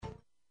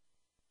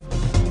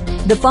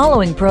The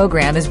following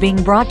program is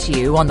being brought to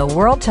you on the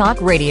World Talk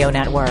Radio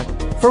Network.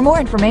 For more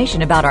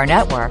information about our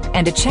network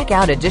and to check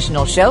out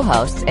additional show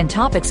hosts and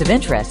topics of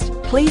interest,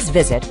 please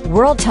visit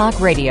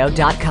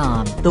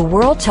worldtalkradio.com. The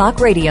World Talk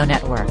Radio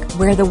Network,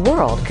 where the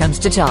world comes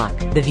to talk.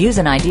 The views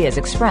and ideas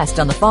expressed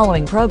on the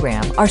following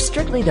program are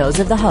strictly those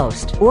of the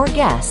host or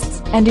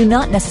guests and do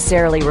not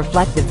necessarily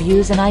reflect the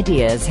views and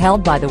ideas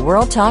held by the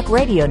World Talk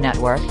Radio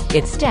Network,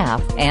 its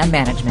staff, and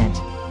management.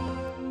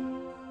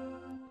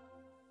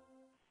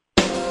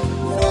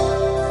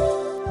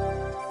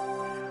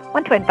 I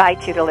want to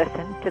invite you to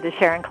listen to the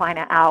Sharon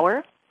Kleyne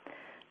Hour,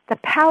 the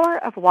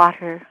power of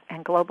water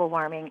and global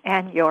warming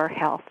and your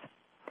health.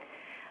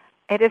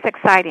 It is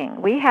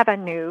exciting. We have a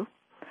new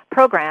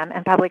program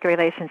and public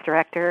relations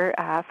director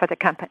for the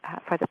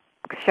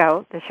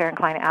show, the Sharon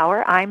Kleyne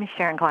Hour. I'm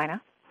Sharon Kleyne.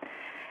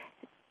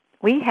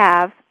 We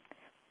have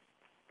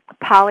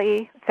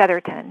Polly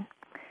Featherton,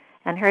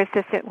 and her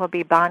assistant will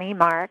be Bonnie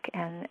Mark,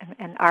 and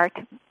Art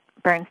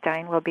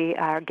Bernstein will be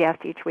our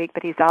guest each week,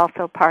 but he's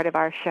also part of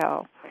our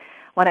show.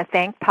 I want to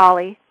thank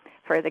Polly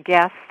for the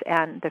guests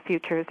and the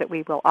futures that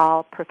we will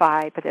all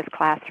provide for this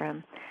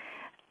classroom.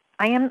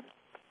 I am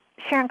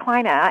Sharon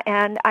Kleyne,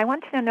 and I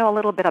want you to know a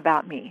little bit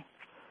about me.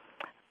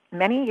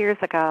 Many years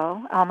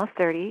ago, almost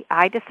 30,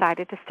 I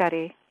decided to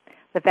study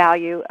the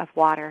value of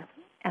water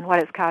and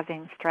what is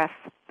causing stress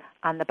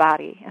on the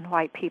body and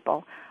why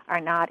people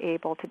are not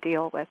able to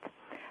deal with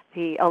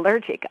the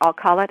I'll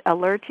call it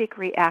allergic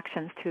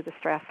reactions to the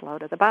stress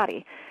load of the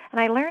body. And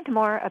I learned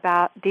more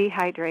about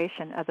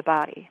dehydration of the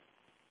body.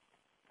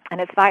 And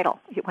it's vital.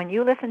 When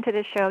you listen to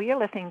this show, you're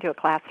listening to a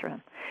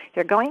classroom.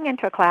 You're going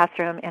into a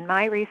classroom in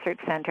my research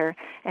center,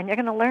 and you're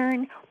going to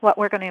learn what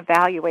we're going to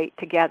evaluate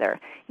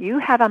together. You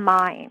have a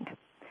mind,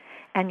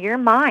 and your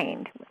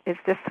mind is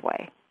this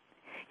way.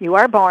 You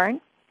are born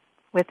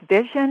with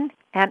vision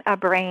and a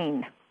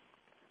brain.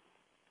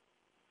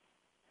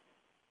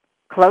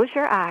 Close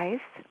your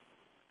eyes,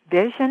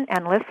 vision,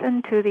 and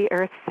listen to the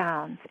earth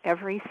sounds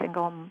every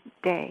single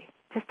day.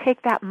 Just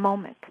take that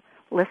moment.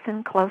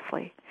 Listen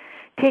closely.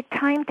 Take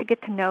time to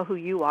get to know who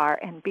you are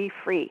and be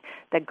free.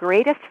 The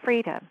greatest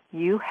freedom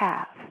you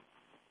have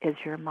is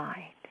your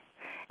mind.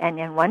 And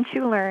then once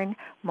you learn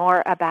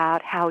more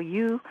about how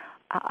you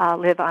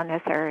live on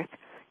this earth,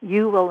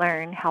 you will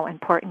learn how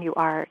important you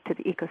are to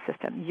the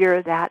ecosystem.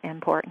 You're that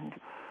important.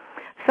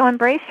 So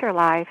embrace your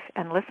life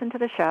and listen to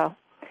the show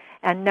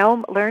and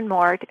learn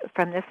more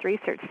from this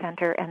research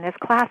center and this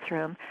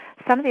classroom,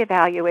 some of the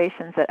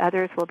evaluations that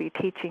others will be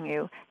teaching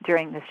you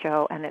during the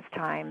show and its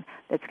time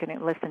that's going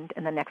to listen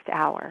in the next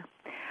hour.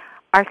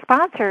 Our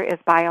sponsor is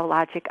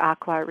Biologic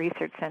Aqua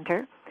Research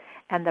Center,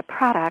 and the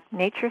product,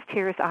 Nature's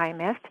Tears Eye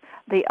Mist,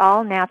 the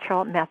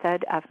all-natural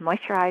method of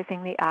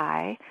moisturizing the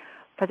eye.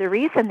 For the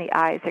reason the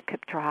eyes are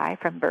kept dry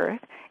from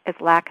birth is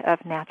lack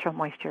of natural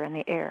moisture in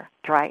the air,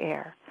 dry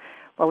air.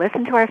 We'll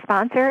listen to our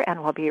sponsor,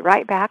 and we'll be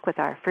right back with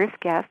our first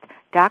guest,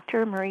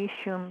 Dr. Marie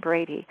Shum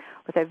Brady,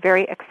 with a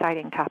very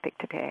exciting topic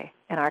today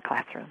in our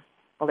classroom.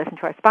 We'll listen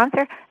to our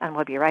sponsor, and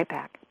we'll be right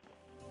back.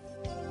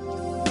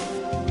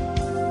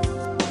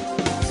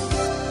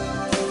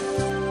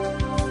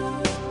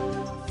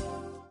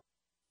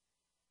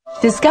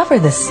 Discover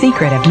the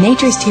secret of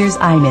Nature's Tears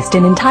Eye Mist,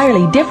 an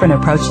entirely different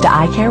approach to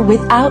eye care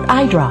without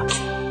eye drops.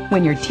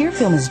 When your tear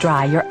film is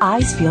dry, your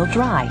eyes feel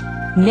dry.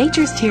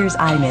 Nature's Tears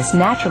Eye Mist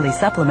naturally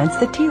supplements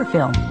the tear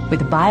film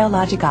with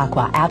Biologic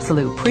Aqua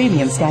Absolute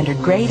Premium Standard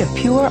Grade of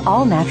pure,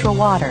 all-natural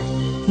water.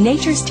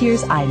 Nature's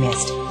Tears Eye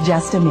Mist,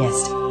 just a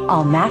mist.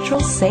 All natural,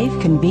 safe,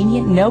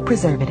 convenient, no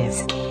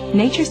preservatives.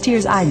 Nature's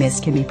Tears Eye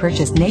Mist can be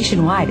purchased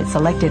nationwide at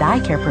selected eye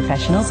care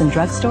professionals and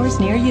drugstores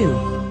near you.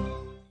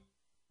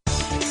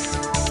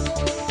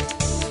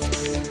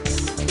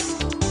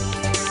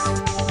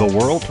 The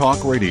World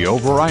Talk Radio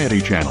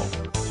Variety Channel,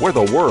 where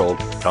the world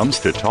comes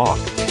to talk.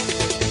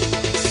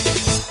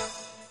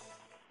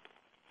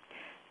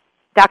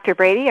 Dr.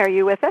 Brady, are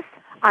you with us?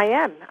 I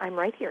am. I'm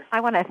right here. I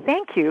want to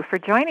thank you for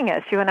joining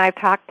us. You and I have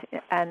talked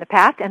in the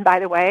past, and by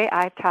the way,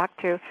 I've talked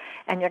to,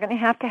 and you're going to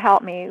have to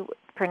help me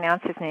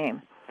pronounce his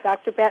name.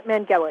 Dr.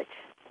 Batman Gelich.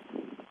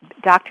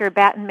 Dr.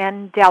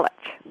 Batman Gelich.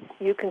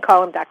 You can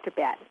call him Dr.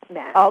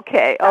 Batman.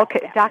 Okay.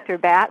 Dr.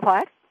 Bat,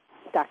 what?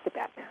 Dr.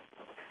 Batman.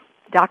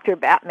 Dr.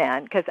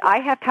 Batman, because I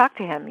have talked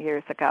to him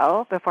years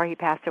ago before he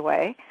passed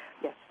away.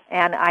 Yes.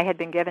 And I had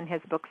been given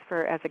his books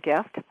as a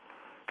gift,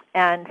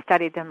 and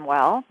studied them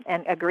well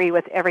and agree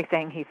with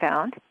everything he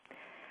found.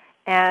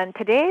 And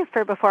today,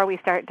 before we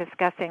start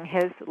discussing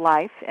his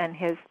life and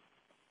his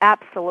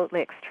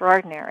absolutely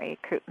extraordinary,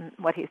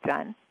 what he's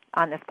done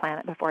on this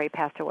planet before he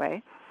passed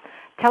away,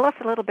 tell us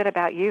a little bit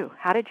about you.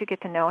 How did you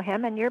get to know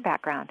him and your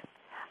background?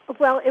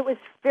 Well, it was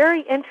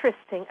very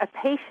interesting. A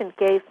patient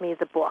gave me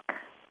the book,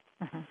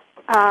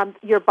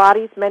 Your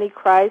Body's Many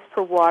Cries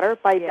for Water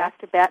by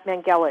Dr.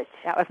 Batman Gelich.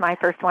 That was my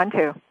first one,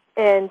 too.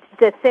 And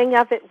the thing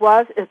of it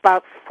was,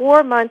 about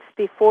 4 months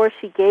before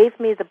she gave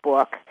me the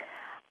book,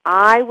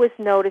 I was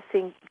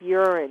noticing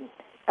urine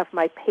of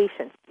my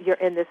patients. You're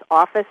in this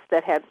office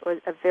that had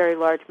a very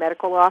large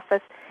medical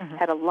office,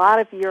 had a lot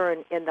of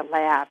urine in the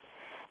lab.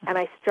 And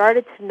I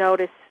started to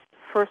notice,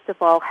 first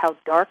of all, how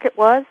dark it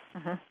was,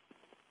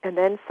 and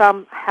then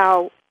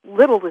how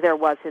little there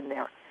was in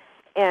there.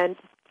 And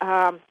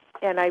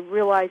I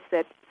realized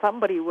that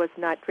somebody was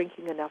not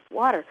drinking enough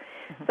water.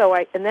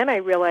 And then I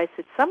realized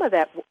that some of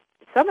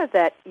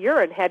that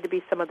urine had to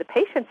be some of the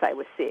patients I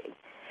was seeing.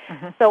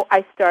 So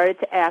I started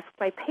to ask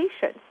my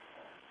patients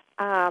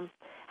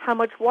how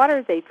much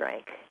water they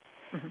drank.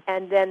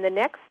 And then the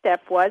next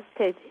step was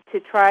to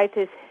try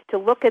to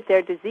look at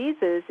their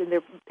diseases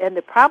and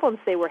the problems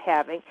they were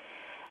having,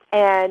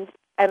 and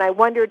I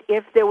wondered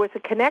if there was a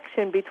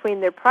connection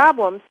between their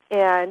problems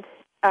and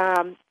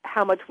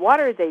how much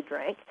water they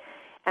drank.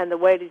 And the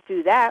way to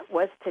do that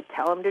was to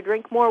tell them to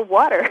drink more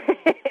water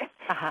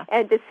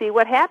and to see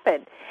what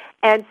happened.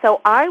 And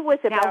so I was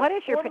about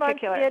 4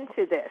 months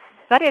into this.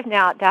 What is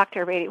now,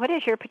 Dr. Rady, what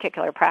is your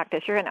particular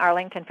practice? You're in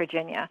Arlington,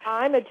 Virginia.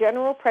 I'm a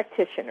general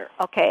practitioner.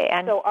 Okay.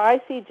 And so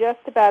I see just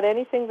about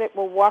anything that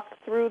will walk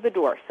through the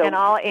door. So in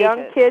all ages.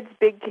 Young kids,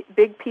 big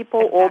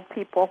people, exactly. Old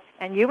people.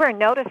 And you were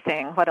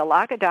noticing what a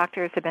lot of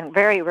doctors have been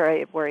very,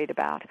 very worried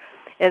about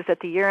is that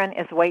the urine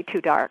is way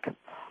too dark.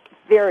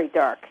 Very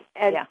dark.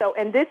 And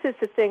and this is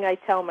the thing I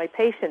tell my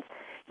patients.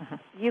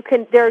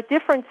 There are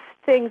different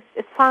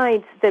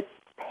signs that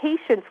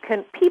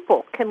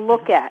people can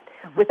look at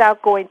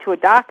without going to a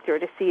doctor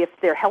to see if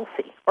they're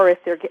healthy or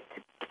if they're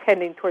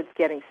tending towards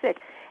getting sick.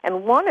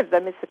 And one of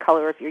them is the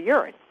color of your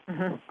urine.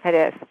 It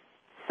is.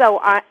 So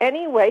I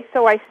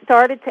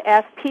started to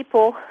ask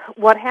people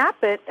what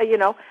happened,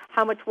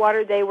 how much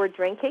water they were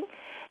drinking.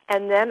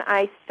 And then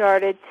I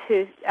started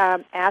to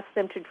ask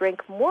them to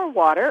drink more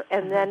water,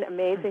 and then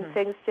amazing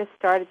things just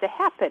started to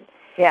happen.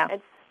 Yeah.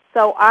 And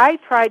so I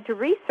tried to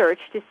research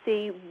to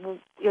see,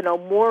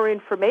 more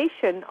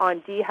information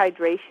on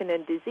dehydration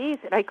and disease,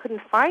 and I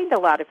couldn't find a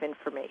lot of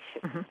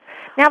information.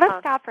 Now let's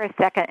stop for a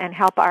second and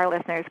help our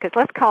listeners, because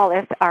let's call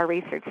this our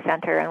research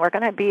center, and we're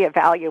going to be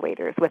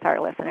evaluators with our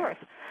listeners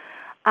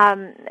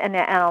and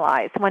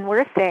analyze. When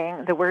we're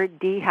saying the word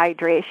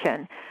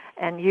dehydration,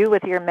 and you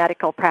with your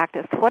medical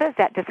practice, what does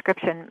that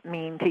description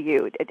mean to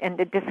you? And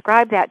to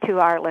describe that to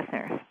our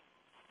listeners.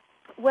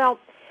 Well,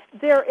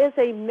 there is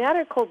a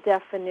medical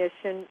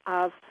definition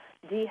of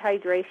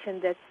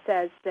dehydration that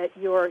says that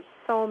you're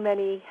so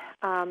many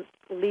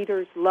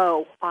liters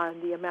low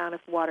on the amount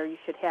of water you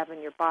should have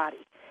in your body.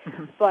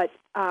 But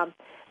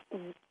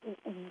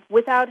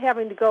without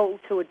having to go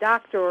to a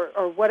doctor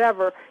or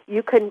whatever,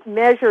 you can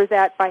measure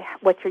that by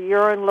what your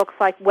urine looks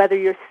like, whether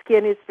your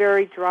skin is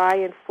very dry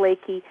and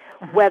flaky,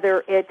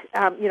 whether it,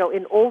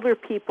 in older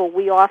people,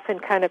 we often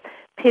kind of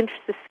pinch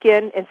the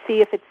skin and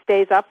see if it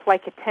stays up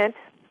like a tent.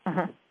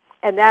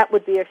 And that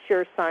would be a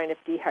sure sign of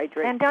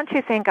dehydration. And don't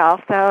you think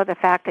also the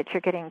fact that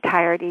you're getting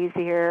tired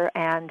easier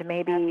and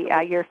maybe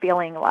you're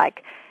feeling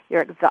like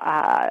you're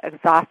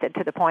exhausted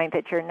to the point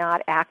that you're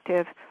not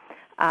active,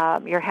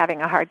 you're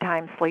having a hard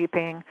time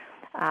sleeping,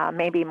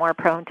 maybe more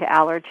prone to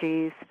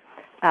allergies.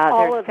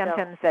 There's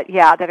symptoms that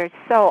are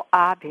so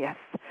obvious.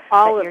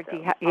 All of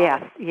them.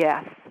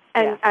 Yes.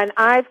 And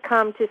I've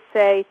come to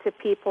say to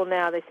people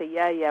now, they say,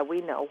 yeah,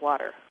 we know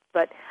water.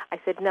 But I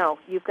said, no,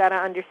 you've got to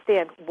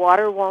understand,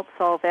 water won't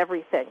solve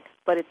everything,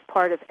 but it's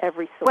part of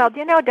every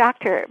solution. Well,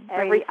 Dr.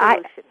 Brady,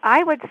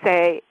 I would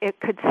say it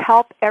could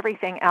help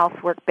everything else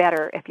work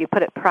better if you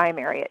put it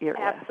primary at your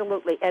list.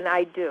 Absolutely, and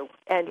I do.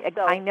 And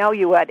so, I know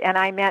you would, and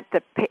I meant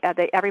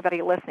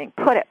everybody listening,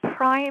 put it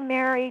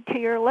primary to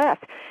your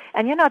list.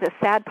 And the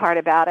sad part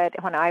about it,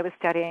 when I was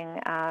studying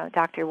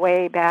Dr.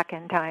 way back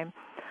in time,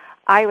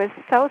 I was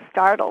so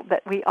startled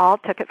that we all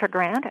took it for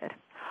granted.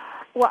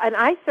 Well, and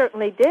I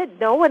certainly did.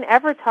 No one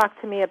ever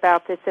talked to me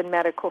about this in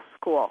medical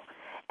school.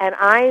 And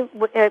I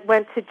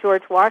went to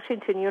George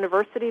Washington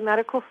University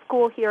Medical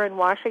School here in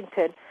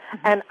Washington,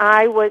 and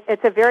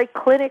it's a very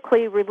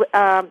clinically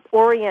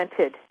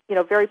oriented,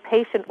 very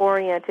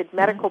patient-oriented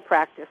medical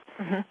practice.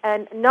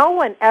 And no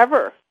one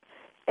ever,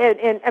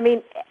 and I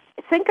mean,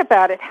 think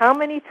about it. How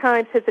many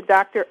times has a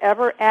doctor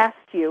ever asked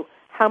you,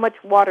 how much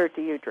water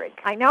do you drink?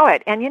 I know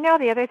it. And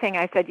the other thing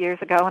I said years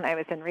ago when I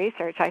was in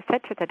research, I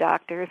said to the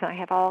doctors, and I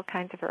have all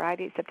kinds of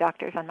varieties of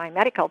doctors on my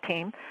medical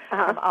team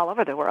from all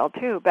over the world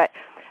too, but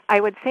I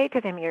would say to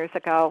them years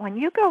ago, when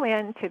you go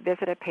in to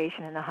visit a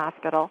patient in the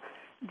hospital,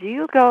 do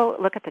you go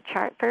look at the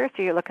chart first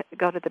or you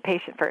go to the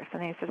patient first?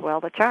 And they said, well,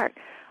 the chart.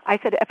 I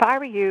said, if I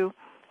were you,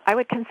 I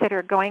would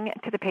consider going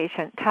to the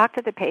patient, talk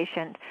to the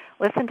patient,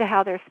 listen to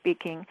how they're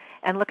speaking,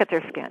 and look at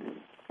their skin.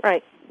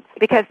 Right.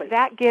 Because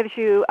that gives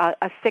you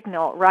a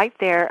signal right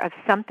there of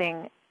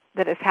something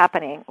that is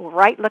happening,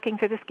 right looking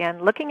through the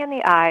skin, looking in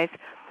the eyes,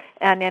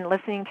 and then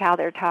listening to how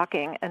they're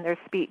talking and their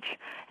speech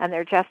and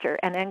their gesture,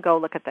 and then go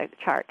look at the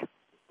chart.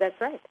 That's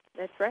right.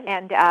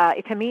 And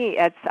to me,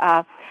 it's,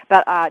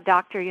 but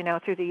doctor,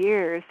 through the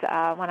years,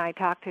 when I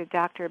talked to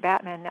Dr.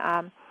 Batman,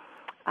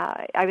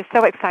 I was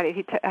so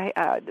excited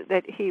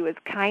that he was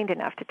kind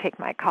enough to take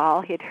my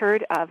call. He had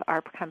heard of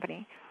our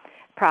company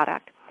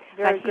product.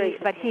 Very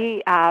great. But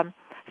he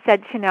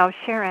said,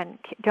 Sharon,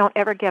 don't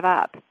ever give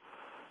up.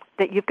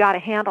 that you've got a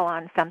handle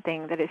on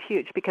something that is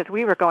huge, because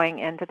we were going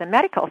into the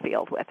medical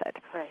field with it,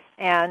 right,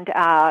 and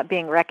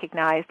being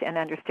recognized and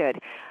understood.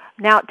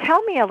 Now,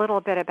 tell me a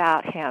little bit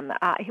about him.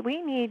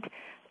 We need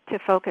to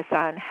focus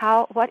on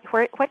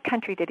what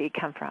country did he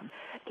come from?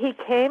 He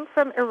came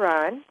from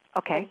Iran.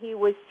 Okay. And he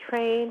was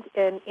trained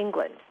in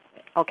England.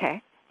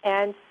 Okay.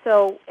 And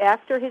so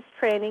after his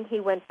training, he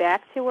went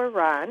back to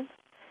Iran,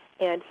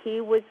 and he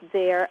was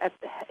there.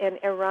 In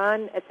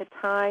Iran, at the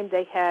time,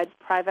 they had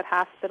private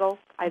hospitals.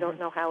 I don't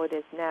know how it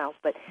is now,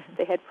 but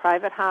they had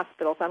private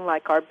hospitals,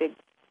 unlike our big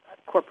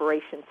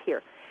corporations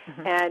here.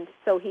 And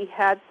so he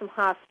had some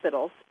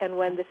hospitals. And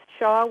when the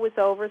Shah was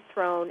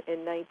overthrown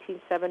in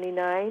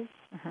 1979,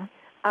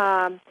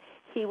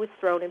 he was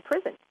thrown in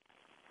prison.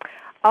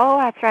 Oh,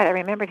 that's right. I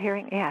remembered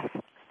hearing, yes.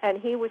 And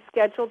he was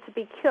scheduled to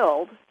be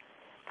killed.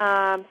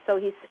 So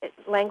he's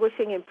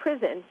languishing in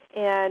prison.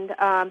 And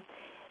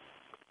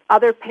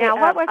other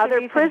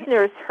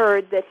prisoners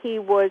heard that he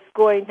was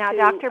going now, to...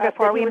 Now, Doctor,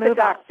 before we move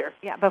on,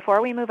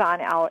 before we move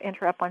on, I'll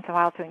interrupt once in a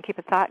while so we can keep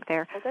a thought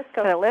there. Oh, let's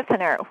go. For the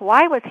listener,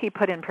 why was he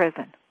put in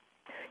prison?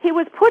 He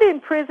was put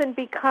in prison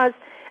because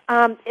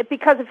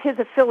of his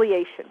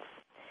affiliations.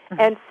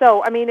 And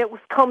so, I mean, it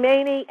was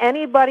Khomeini.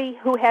 Anybody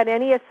who had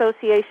any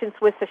associations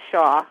with the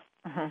Shah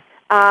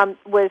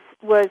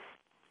was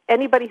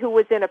anybody who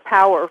was in a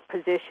power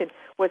position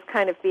was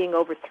kind of being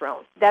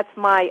overthrown. That's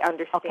my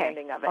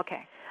understanding of it.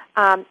 Okay.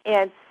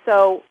 And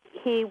so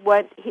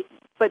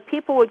but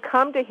people would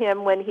come to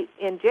him when he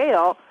in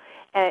jail,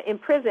 in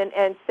prison,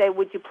 and say,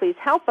 "Would you please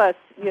help us?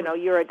 You know,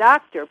 you're a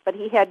doctor," but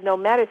he had no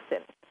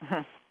medicine.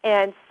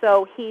 And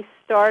so he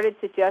started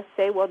to just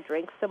say, well,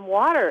 drink some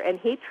water. And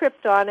he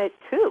tripped on it,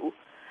 too.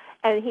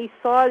 And he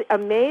saw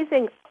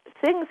amazing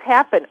things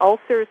happen,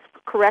 ulcers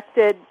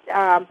corrected,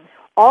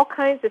 all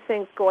kinds of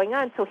things going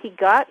on. So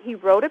he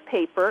wrote a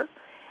paper,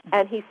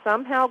 and he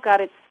somehow got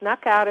it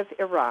snuck out of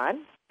Iran,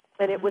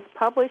 and it was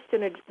published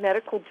in a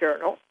medical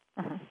journal.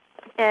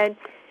 And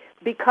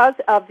because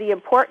of the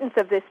importance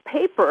of this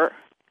paper,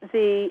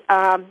 the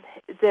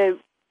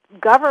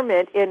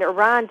government in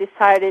Iran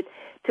decided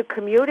to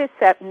commute his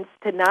sentence,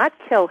 to not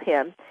kill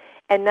him,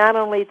 and not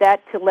only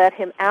that, to let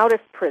him out of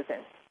prison.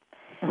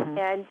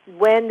 And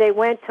when they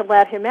went to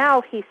let him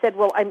out, he said,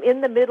 well, I'm in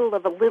the middle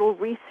of a little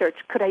research.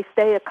 Could I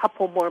stay a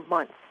couple more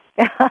months?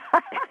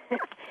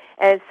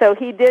 And so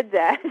he did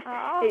that.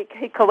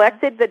 He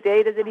collected the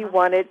data that he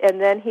wanted,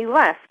 and then he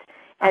left.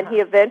 And he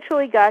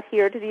eventually got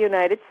here to the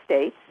United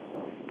States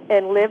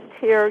and lived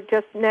here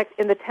just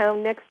in the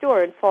town next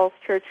door in Falls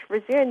Church,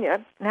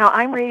 Virginia. Now,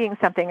 I'm reading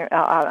something.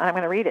 I'm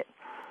going to read it.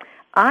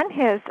 On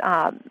his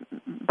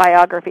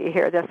biography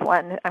here, this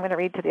one, I'm going to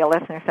read to the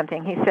listener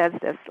something. He says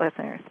this,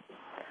 listeners,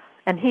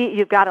 and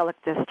you've got to look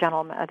this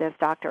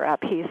doctor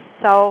up. He's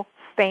so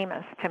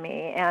famous to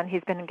me, and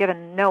he's been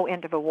given no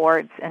end of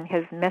awards and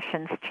his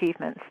mission's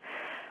achievements.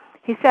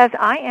 He says,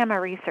 I am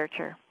a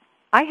researcher.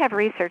 I have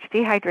researched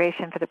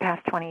dehydration for the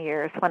past 20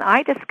 years. When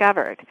I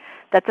discovered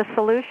that the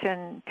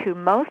solution to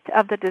most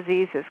of the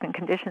diseases and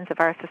conditions of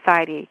our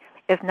society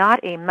is not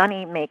a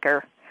money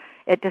maker,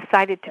 it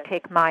decided to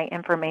take my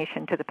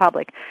information to the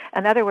public.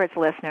 In other words,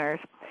 listeners,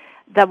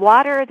 the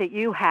water that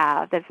you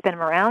have that's been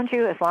around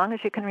you as long as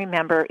you can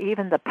remember,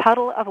 even the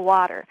puddle of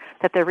water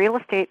that the real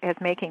estate is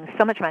making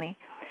so much money,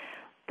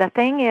 the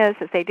thing is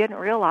they didn't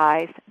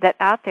realize that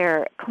out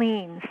there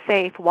clean,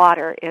 safe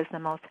water is the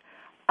most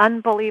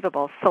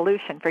unbelievable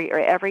solution for your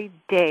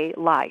everyday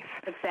life.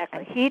 Exactly.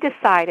 And he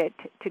decided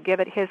to give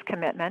it his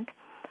commitment.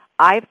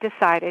 I've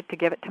decided to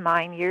give it to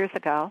mine years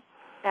ago.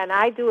 And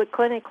I do it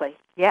clinically.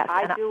 Yes.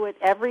 I do it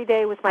every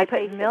day with my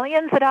patients. I put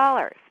millions of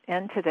dollars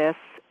into this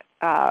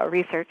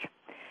research,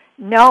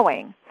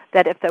 knowing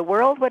that if the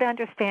world would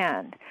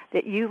understand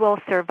that you will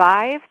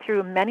survive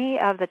through many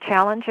of the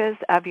challenges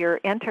of your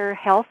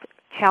health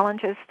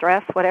challenges,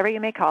 stress, whatever you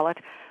may call it,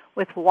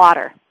 with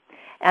water.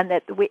 And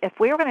that if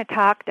we were going to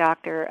talk,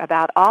 Doctor,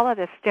 about all of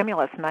this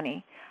stimulus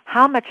money,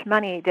 how much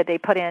money did they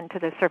put into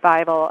the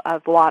survival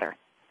of water?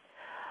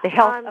 The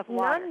health of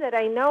water. None that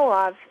I know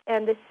of.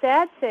 And the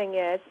sad thing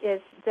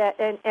is that,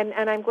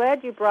 and I'm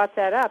glad you brought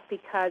that up,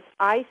 because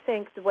I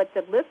think what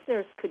the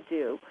listeners could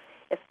do,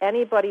 if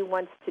anybody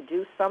wants to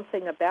do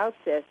something about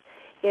this,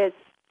 is,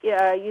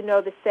 you know,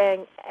 the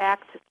saying,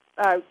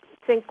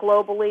 think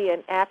globally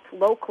and act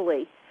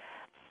locally.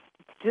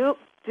 Do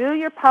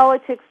your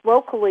politics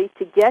locally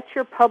to get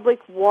your public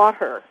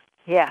water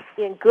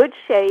in good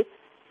shape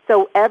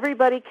so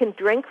everybody can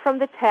drink from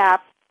the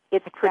tap.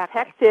 It's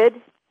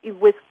protected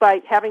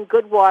by having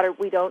good water.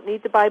 We don't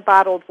need to buy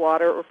bottled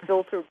water or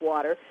filtered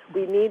water.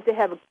 We need to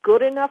have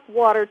good enough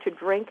water to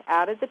drink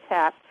out of the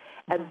tap,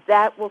 and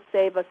that will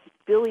save us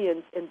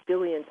billions and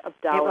billions of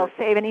dollars. It will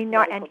save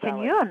and can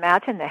you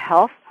imagine the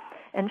health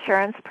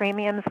insurance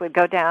premiums would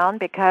go down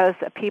because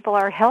people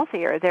are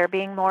healthier. They're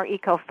being more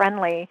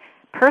eco-friendly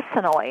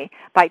personally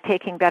by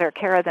taking better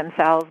care of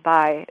themselves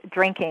by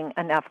drinking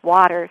enough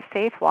water,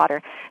 safe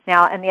water.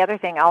 Now, and the other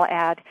thing I'll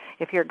add,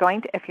 if you're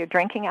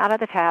drinking out of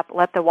the tap,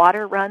 let the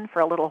water run for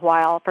a little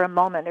while, for a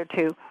moment or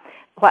two.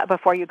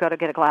 before you go to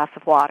get a glass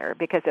of water,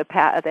 because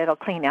it'll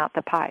clean out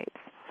the pipes.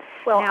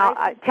 Well, now,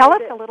 tell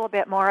us a little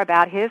bit more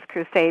about his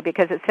crusade,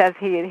 because it says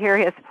this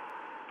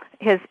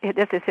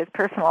is his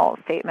personal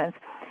statements,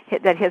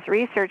 that his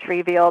research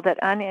revealed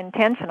that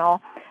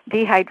unintentional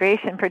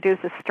dehydration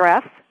produces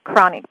stress,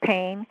 chronic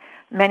pain,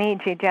 many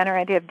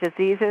degenerative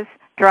diseases,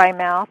 dry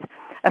mouth.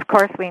 Of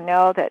course, we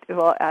know that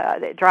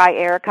dry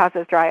air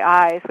causes dry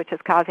eyes, which is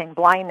causing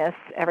blindness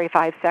every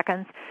 5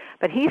 seconds.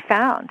 But he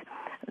found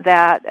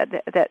that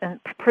and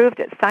proved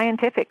it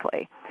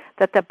scientifically,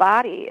 that the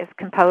body is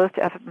composed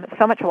of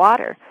so much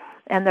water,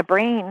 and the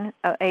brain,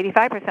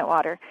 85%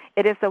 water.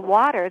 It is the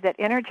water that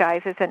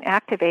energizes and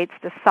activates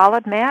the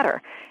solid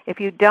matter. If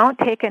you don't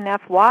take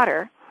enough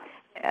water,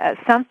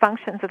 some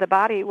functions of the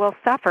body will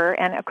suffer,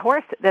 and of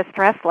course the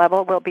stress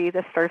level will be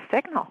the first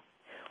signal.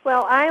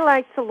 Well, I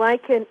like to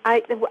liken,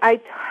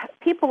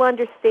 people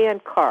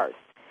understand cars.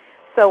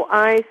 So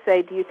I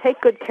say, do you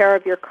take good care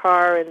of your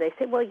car? And they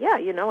say, well, yeah,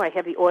 I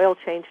have the oil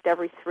changed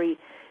every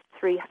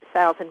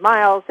 3,000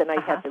 miles, and I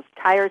have the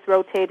tires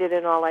rotated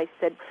and all. I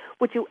said,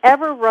 would you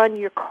ever run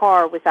your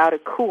car without a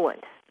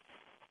coolant?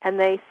 And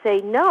they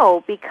say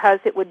no, because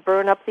it would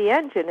burn up the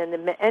engine and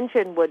the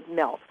engine would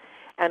melt.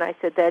 And I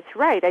said, that's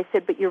right. I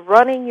said, but you're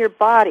running your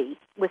body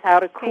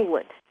without a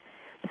coolant.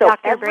 So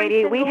Dr.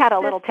 Brady, we had a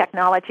little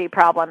technology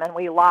problem, and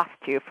we lost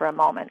you for a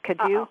moment. Could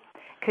you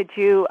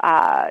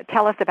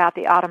tell us about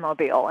the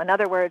automobile? In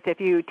other words,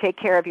 if you take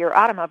care of your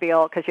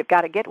automobile because you've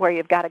got to get where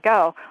you've got to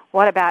go,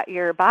 what about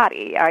your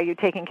body? Are you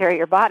taking care of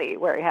your body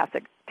where you have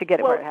to get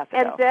it where it has to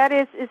go? And that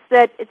is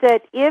that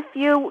if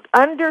you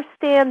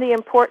understand the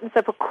importance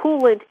of a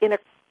coolant in a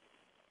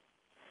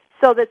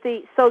so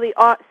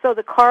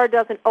the car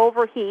doesn't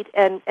overheat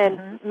and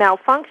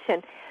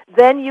malfunction,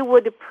 then you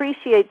would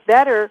appreciate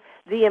better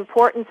the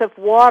importance of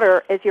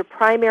water as your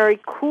primary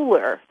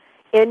cooler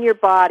in your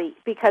body.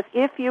 Because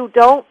if you're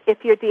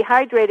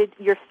dehydrated,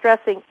 you're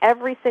stressing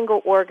every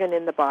single organ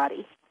in the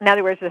body. In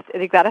other words,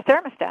 you've got a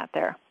thermostat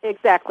there.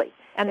 Exactly.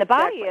 And the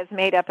body is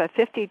made up of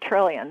 50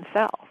 trillion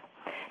cells.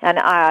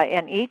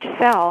 And each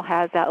cell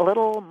has that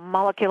little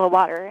molecule of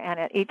water,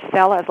 and each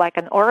cell is like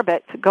an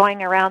orbit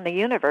going around the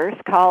universe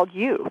called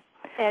you.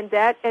 And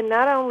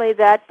not only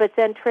that, but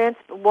then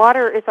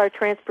water is our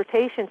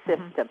transportation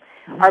system.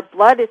 Our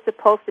blood is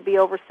supposed to be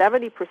over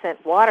 70%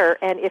 water,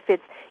 and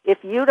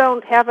if you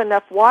don't have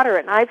enough water,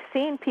 and I've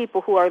seen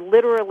people who are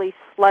literally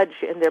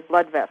sludge in their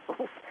blood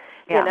vessels,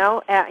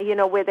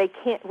 where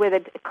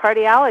the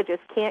cardiologist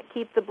can't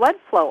keep the blood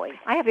flowing.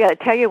 I have got to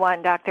tell you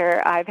one,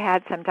 doctor. I've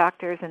had some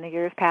doctors in the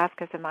years past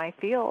because of my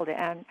field,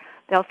 and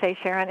they'll say,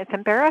 Sharon, it's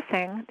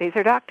embarrassing. These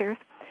are doctors.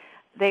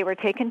 They were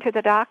taken to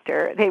the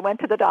doctor. They went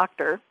to the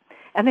doctor,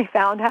 and they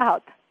found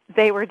out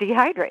they were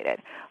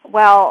dehydrated.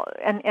 Well,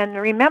 and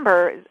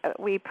remember,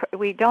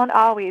 we don't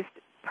always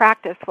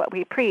practice what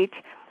we preach,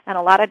 and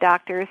a lot of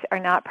doctors are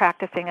not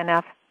practicing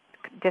enough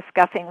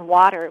discussing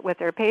water with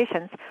their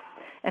patients.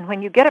 And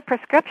when you get a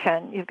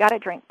prescription, you've got to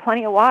drink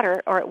plenty of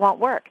water or it won't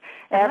work.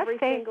 And every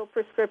single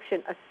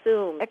prescription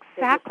assumes that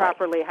you're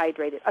properly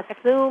hydrated.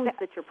 Assumes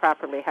that you're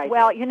properly hydrated.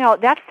 Well,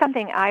 that's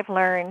something I've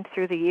learned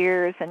through the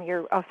years, and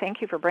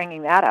thank you for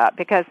bringing that up,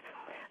 because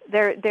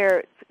they're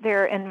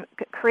in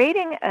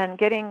creating and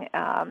getting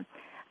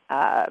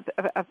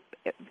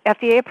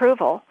FDA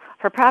approval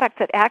for products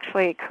that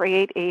actually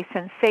create a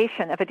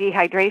sensation of a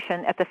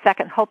dehydration at the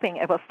second, hoping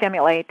it will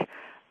stimulate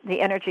the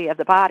energy of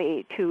the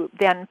body to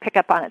then pick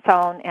up on its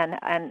own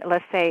and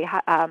let's say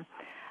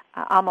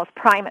almost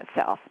prime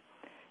itself.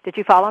 Did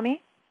you follow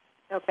me?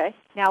 Okay.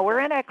 Now, we're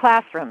in a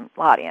classroom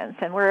audience,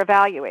 and we're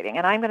evaluating,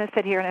 and I'm going to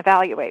sit here and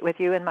evaluate with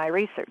you in my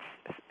research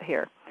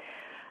here.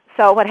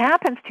 So what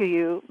happens to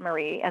you,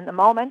 Marie, and the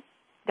moment,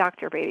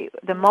 Dr. Brady,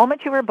 the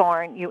moment you were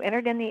born, you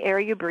entered in the air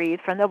you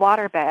breathed from the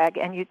water bag,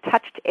 and you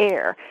touched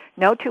air.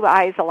 No two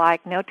eyes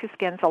alike, no two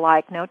skins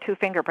alike, no two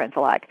fingerprints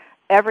alike.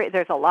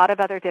 There's a lot of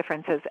other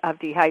differences of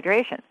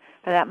dehydration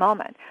for that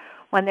moment.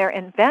 When they're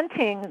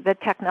inventing the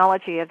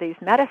technology of these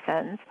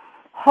medicines,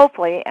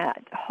 hopefully,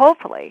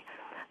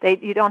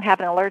 you don't have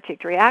an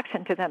allergic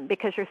reaction to them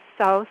because you're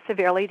so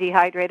severely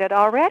dehydrated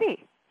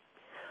already.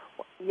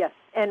 Yes,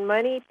 and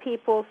many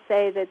people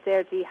say that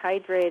they're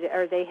dehydrated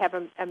or they have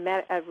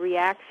a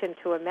reaction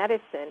to a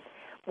medicine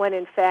when,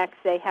 in fact,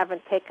 they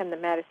haven't taken the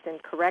medicine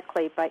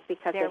correctly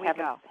because they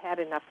haven't had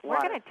enough water.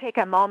 We're going to take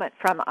a moment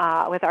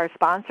with our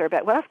sponsor,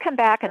 but let's come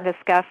back and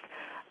discuss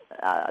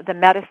the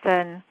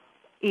medicine,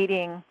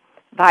 eating,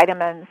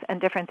 vitamins,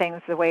 and different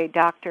things the way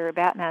Dr.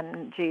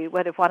 Batman-G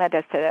would have wanted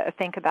us to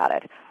think about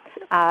it.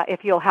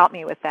 If you'll help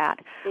me with that.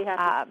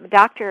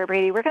 Dr.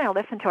 Brady, we're going to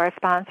listen to our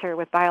sponsor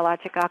with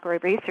Biologic Aqua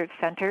Research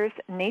Centers,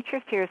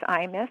 Nature's Tears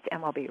Eye Mist,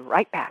 and we'll be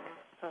right back.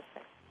 Okay.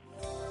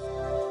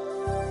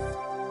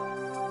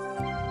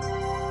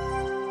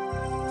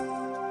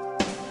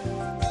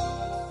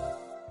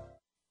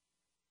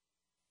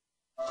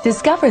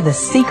 Discover the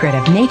secret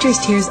of Nature's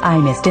Tears Eye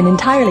Mist, an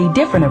entirely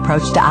different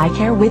approach to eye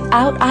care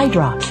without eye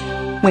drops.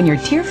 When your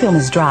tear film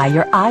is dry,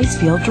 your eyes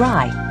feel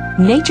dry.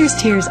 Nature's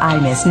Tears Eye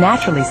Mist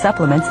naturally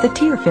supplements the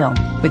tear film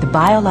with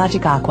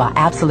Biologic Aqua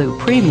Absolute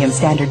Premium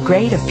Standard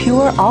Grade of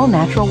pure,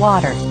 all-natural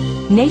water.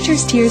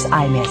 Nature's Tears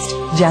Eye Mist,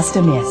 just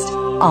a mist.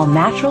 All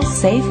natural,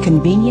 safe,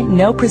 convenient,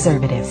 no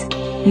preservatives.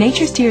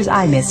 Nature's Tears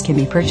Eye Mist can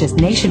be purchased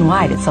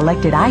nationwide at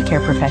selected eye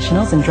care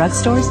professionals and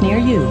drugstores near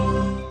you.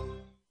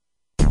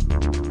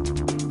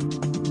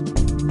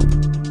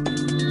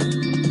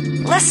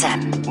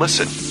 Listen.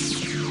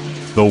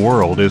 The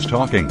world is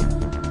talking.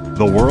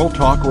 The World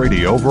Talk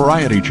Radio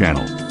Variety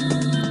Channel.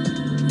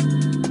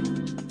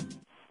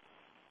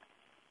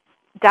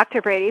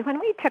 Dr. Brady, when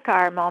we took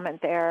our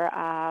moment there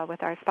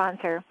with our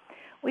sponsor,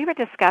 we were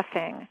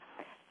discussing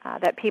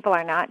that people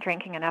are not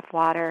drinking enough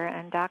water,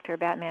 and Dr.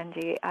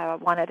 Batmanji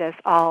wanted us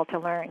all to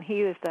learn.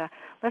 He was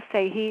let's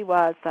say he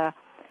was the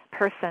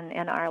person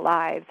in our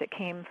lives that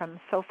came from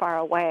so far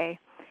away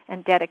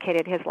and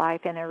dedicated his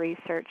life in a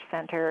research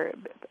center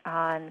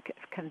on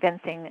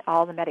convincing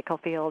all the medical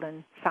field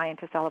and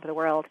scientists all over the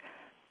world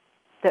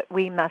that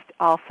we must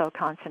also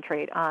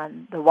concentrate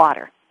on the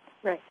water.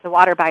 Right. The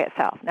water by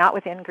itself, not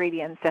with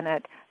ingredients in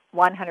it,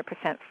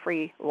 100%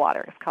 free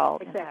water is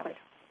called. Exactly.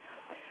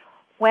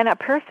 When a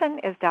person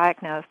is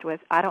diagnosed with,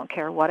 I don't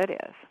care what it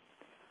is,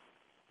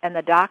 and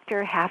the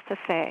doctor has to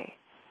say,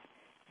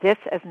 this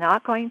is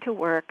not going to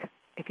work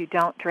if you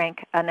don't drink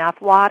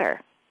enough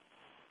water,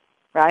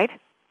 right?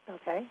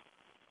 Okay.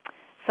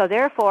 So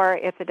therefore,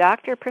 if the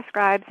doctor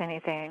prescribes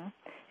anything,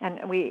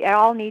 and we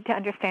all need to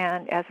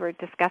understand, as we're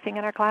discussing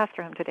in our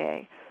classroom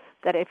today,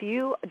 that if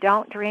you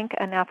don't drink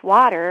enough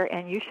water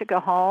and you should go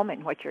home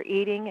and what you're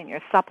eating and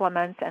your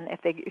supplements and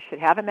you should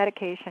have a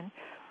medication,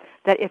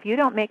 that if you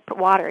don't make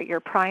water your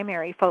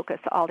primary focus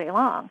all day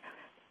long,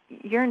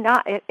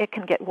 it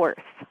can get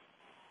worse.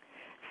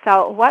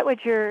 So what would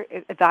your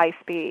advice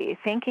be,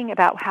 thinking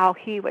about how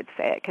he would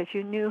say it, because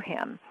you knew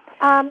him?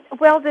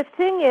 Well, the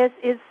thing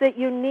is that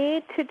you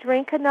need to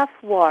drink enough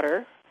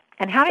water.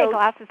 And how many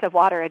glasses of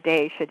water a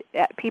day should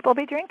people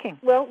be drinking?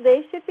 Well,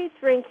 they should be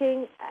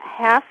drinking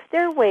half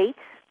their weight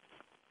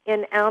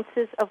in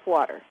ounces of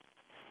water.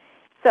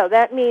 So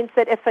that means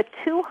that if a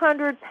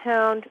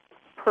 200-pound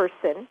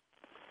person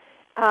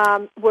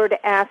were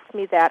to ask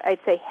me that, I'd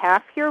say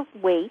half your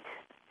weight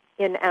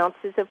in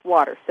ounces of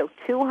water. So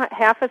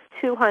half of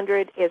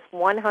 200 is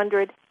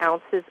 100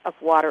 ounces of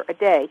water a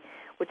day,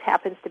 which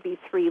happens to be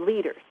 3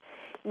 liters.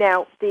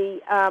 Now, the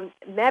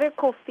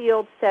medical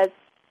field says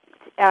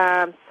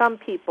some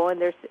people,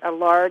 and there's a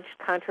large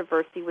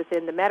controversy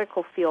within the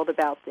medical field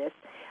about this,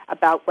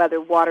 about whether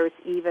water is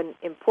even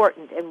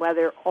important and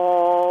whether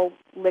all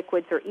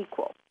liquids are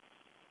equal.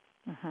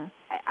 Mm-hmm.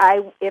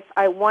 If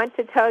I want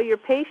to tell your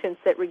patients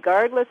that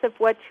regardless of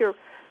what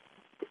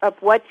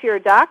your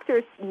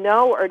doctors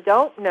know or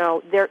don't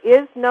know, there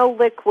is no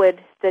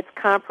liquid that's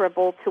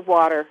comparable to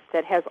water,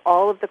 that has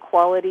all of the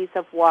qualities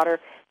of water,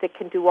 that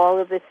can do all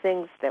of the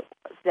things that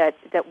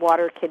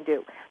water can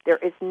do. There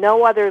is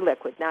no other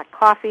liquid, not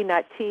coffee,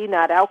 not tea,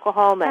 not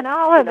alcohol, not, and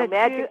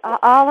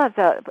all of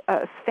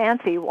the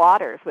fancy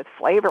waters with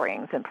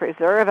flavorings and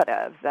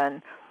preservatives.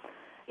 And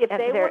if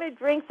they want to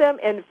drink them,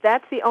 and if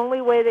that's the only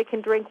way they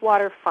can drink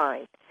water,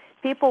 fine.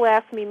 People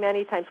ask me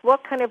many times,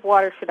 what kind of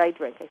water should I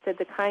drink? I said,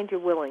 the kind you're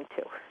willing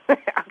to.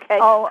 Okay.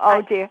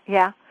 Oh dear,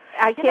 yeah.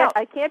 I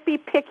can't be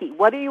picky.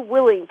 What are you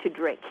willing to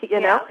drink?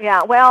 You know?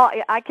 Yeah. Well,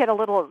 I get a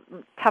little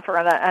tougher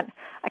on that, and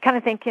I kind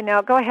of think,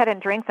 go ahead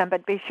and drink them,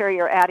 but be sure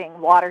you're adding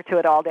water to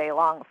it all day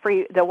long.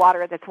 The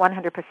water that's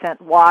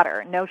 100%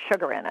 water, no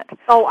sugar in it.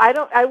 Oh,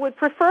 I would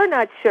prefer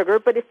not sugar,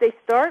 but if they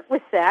start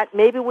with that,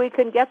 maybe we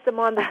can get them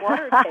on the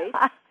water taste.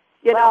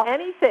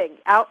 Anything.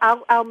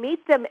 I'll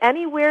meet them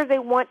anywhere they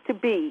want to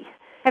be.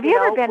 Have you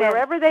ever been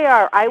wherever they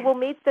are? I will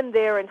meet them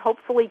there and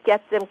hopefully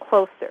get them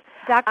closer.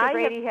 Dr.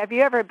 Brady, have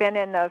you ever been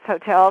in those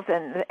hotels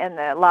and in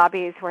the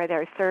lobbies where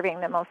they're serving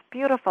the most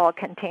beautiful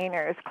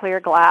containers, clear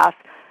glass,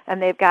 and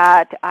they've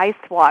got ice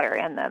water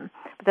in them,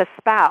 the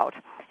spout,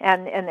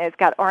 and it's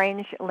got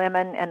orange,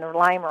 lemon, and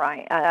lime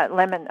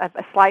lemon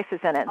slices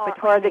in it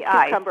between the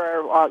ice.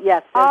 Cucumber.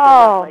 Yes.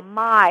 Oh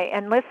my!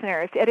 And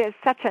listeners, it is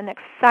such an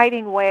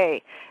exciting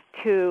way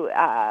to.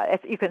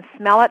 You can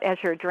smell it as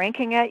you're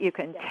drinking it. You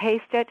can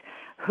taste it.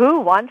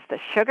 Who wants the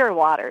sugar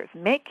waters?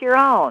 Make your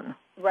own.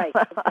 Right,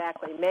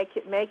 exactly. Make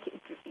it,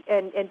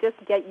 and just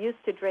get used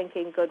to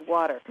drinking good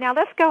water. Now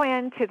let's go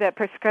into the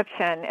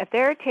prescription. If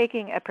they're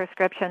taking a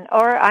prescription,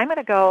 or I'm going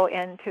to go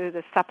into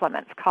the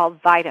supplements called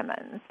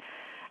vitamins.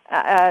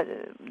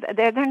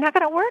 They're not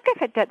going to work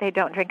if they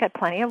don't drink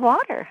plenty of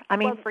water. I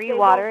mean, free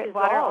water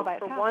all by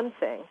itself. For one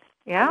thing.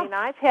 Yeah. I mean,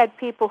 I've had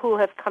people who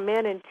have come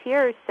in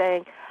tears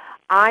saying,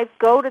 I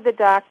go to the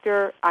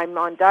doctor, I'm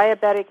on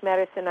diabetic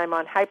medicine, I'm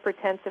on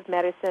hypertensive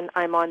medicine,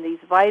 I'm on these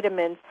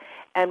vitamins,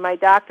 and my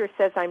doctor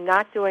says I'm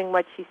not doing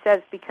what she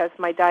says because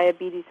my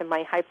diabetes and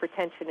my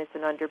hypertension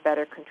isn't under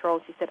better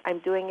control. She said, I'm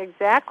doing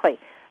exactly.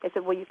 I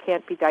said, well, you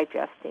can't be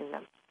digesting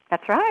them.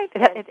 That's right.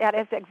 That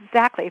is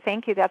exactly.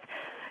 Thank you.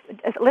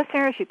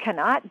 Listeners, you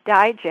cannot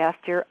digest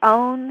your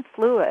own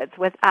fluids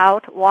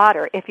without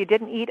water. If you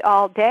didn't eat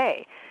all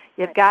day,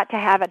 You've got to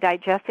have a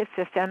digestive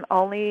system.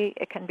 Only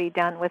it can be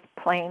done with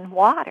plain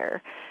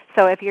water.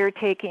 So if you're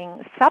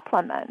taking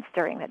supplements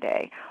during the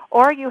day,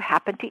 or you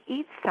happen to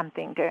eat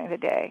something during the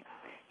day,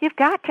 you've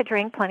got to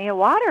drink plenty of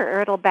water,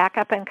 or it'll back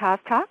up and cause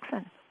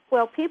toxin.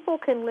 Well, people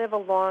can live a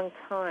long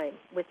time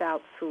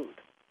without food.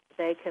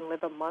 They can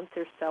live a month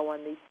or so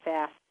on these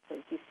fasts, as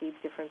you see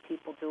different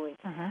people doing.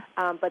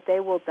 But they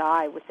will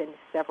die within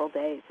several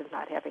days of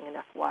not having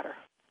enough water.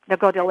 They'll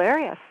go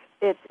delirious.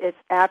 It's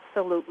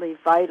absolutely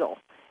vital.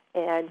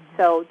 And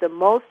so the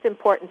most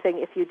important thing,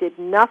 if you did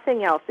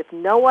nothing else, if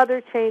no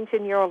other change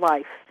in your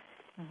life,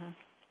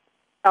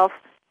 of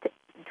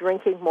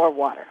drinking more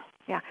water.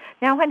 Yeah.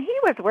 Now, when he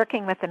was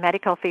working with the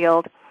medical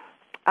field,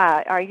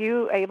 are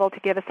you able to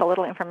give us a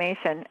little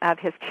information of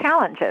his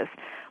challenges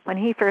when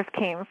he first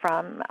came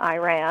from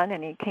Iran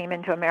and he came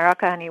into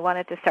America and he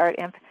wanted to start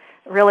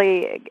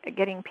really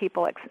getting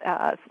people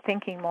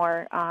thinking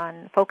more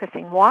on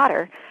focusing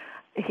water?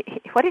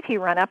 What did he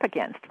run up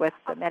against with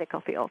the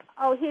medical field?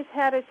 Oh, he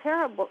had a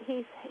terrible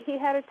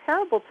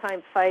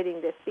time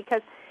fighting this,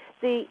 because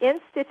the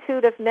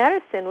Institute of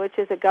Medicine, which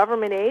is a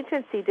government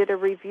agency, did a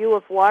review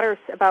of water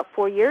about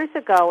 4 years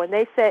ago, and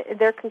they said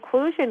their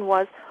conclusion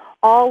was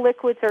all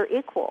liquids are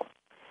equal.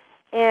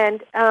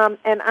 And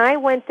I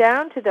went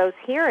down to those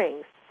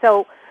hearings.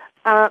 So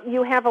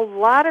you have a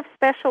lot of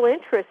special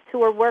interests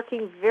who are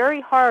working very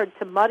hard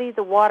to muddy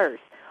the waters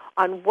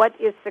on what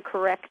is the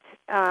correct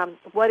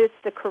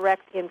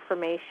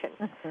information.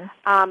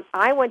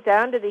 I went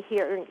down to the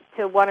hearing,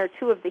 to one or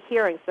two of the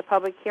hearings, the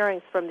public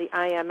hearings from the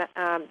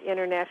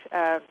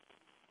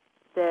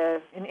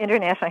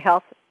International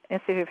Health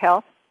Institute of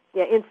Health.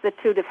 Yeah,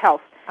 Institute of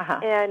Health,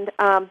 and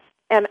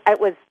it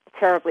was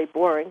terribly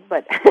boring,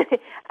 but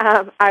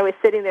I was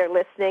sitting there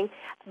listening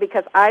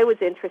because I was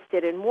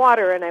interested in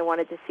water and I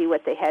wanted to see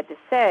what they had to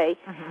say,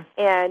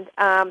 and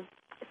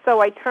so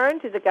I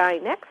turned to the guy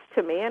next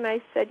to me and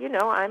I said,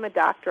 I'm a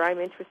doctor. I'm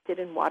interested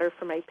in water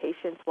for my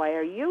patients. Why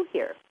are you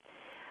here?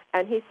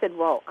 And he said,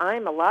 well,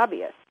 I'm a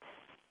lobbyist.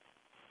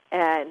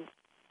 And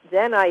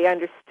then I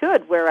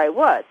understood where I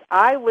was.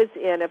 I was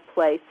in a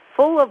place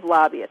full of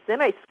lobbyists.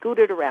 Then I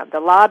scooted around.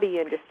 The lobby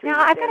industry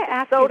was there.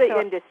 The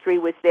soda industry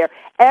was there.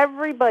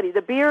 Everybody,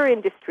 the beer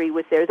industry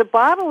was there. The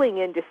bottling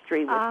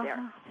industry was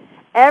there.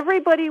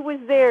 Everybody was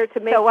there to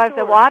make sure. So was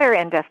the water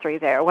industry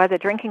there? Were the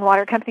drinking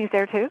water companies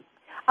there too?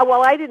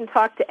 Well, I didn't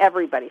talk to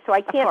everybody, so I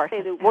can't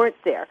say they weren't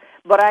there.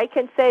 But I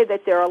can say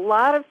that there are a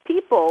lot of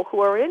people who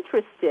are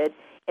interested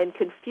in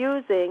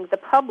confusing the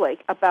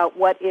public about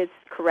what is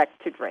correct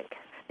to drink.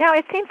 Now,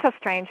 it seems so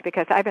strange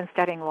because I've been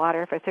studying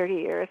water for 30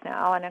 years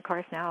now, and of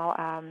course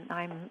now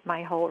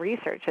my whole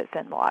research is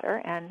in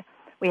water, and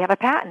we have a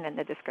patent in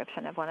the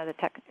description of one of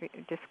the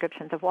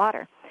descriptions of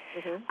water.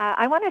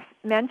 I want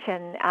to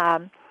mention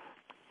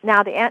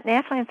now the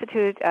National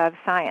Institute of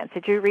Science.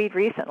 Did you read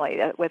recently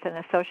that with an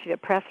Associated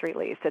Press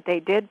release that they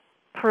did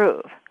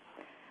prove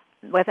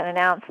with an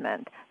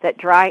announcement that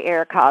dry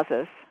air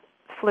causes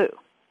flu?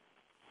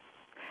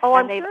 Oh,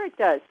 I'm sure it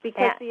does,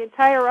 because the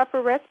entire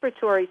upper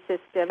respiratory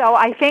system. So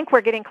I think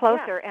we're getting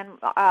closer, and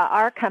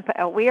our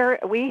company,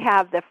 we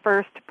have the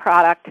first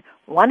product,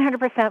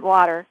 100%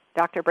 water,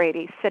 Dr.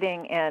 Brady,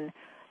 sitting in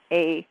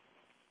a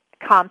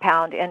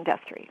compound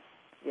industry.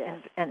 Yes.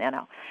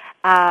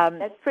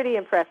 That's pretty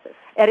impressive.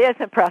 It is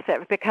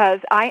impressive because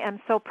I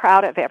am so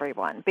proud of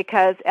everyone,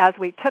 because as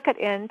we took it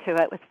into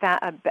it with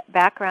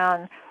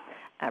background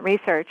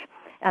research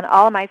and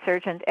all of my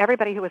surgeons,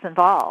 everybody who was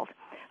involved,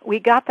 we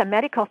got the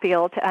medical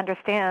field to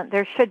understand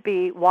there should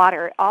be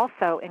water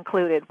also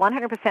included,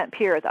 100%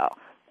 pure though.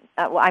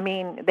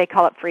 They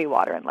call it free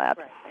water in labs.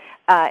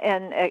 Right.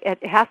 And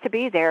it has to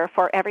be there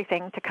for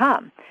everything to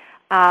come.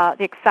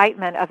 The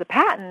excitement of the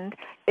patent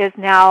is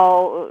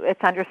now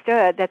it's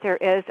understood that there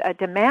is a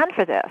demand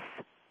for this.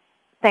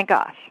 Thank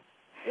gosh.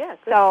 Yeah,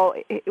 so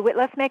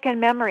let's make in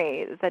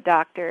memory the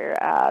Dr.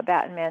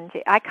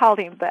 Batamengi. I called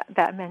him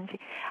Batamengi.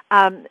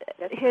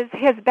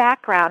 His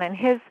background and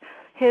his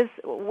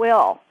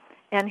will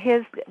and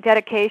his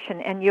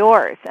dedication and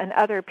yours and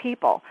other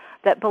people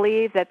that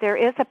believe that there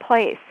is a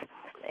place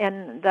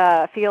in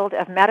the field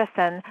of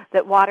medicine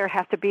that water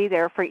has to be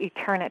there for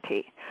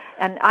eternity.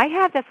 And I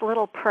have this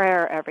little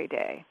prayer every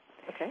day.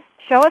 Okay.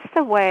 Show us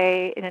the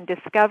way and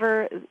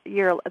discover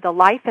the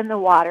life in the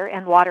water,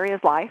 and water is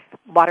life.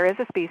 Water is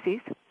a species,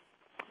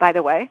 by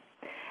the way.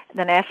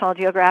 The National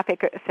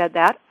Geographic said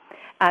that.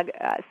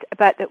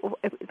 But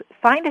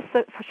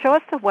show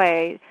us the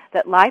way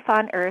that life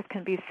on Earth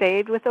can be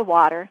saved with the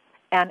water,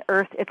 and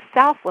Earth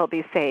itself will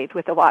be saved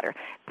with the water.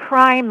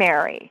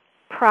 Primary.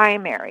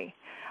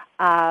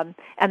 And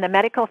the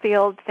medical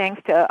field,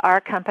 thanks to our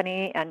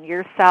company and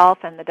yourself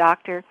and the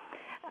doctor,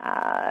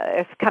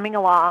 is coming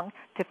along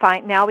to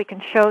find. Now we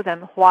can show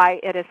them why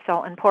it is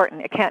so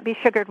important. It can't be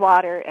sugared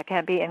water. It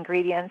can't be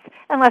ingredients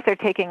unless they're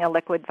taking a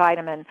liquid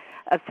vitamin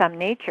of some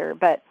nature.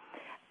 But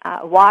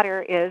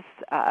water is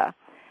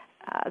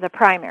the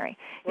primary.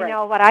 Right. You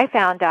know, what I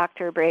found,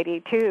 Dr.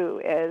 Brady,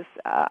 too, is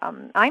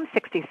I'm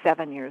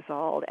 67 years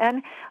old,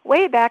 and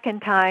way back in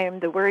time,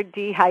 the word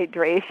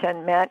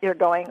dehydration meant you're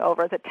going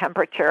over the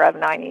temperature of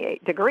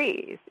 98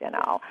 degrees, you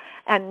know.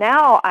 And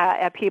now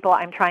people,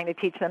 I'm trying to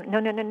teach them,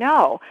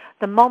 no.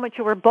 The moment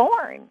you were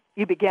born,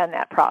 you began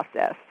that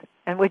process.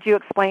 And would you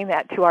explain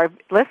that to our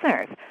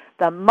listeners?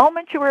 The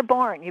moment you were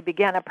born, you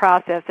began a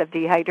process of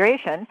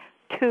dehydration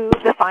to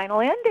the final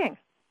ending.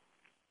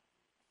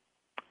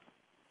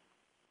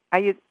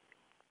 You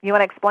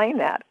want to explain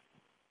that?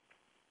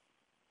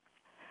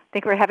 I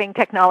think we're having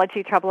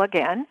technology trouble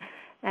again,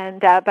 and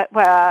but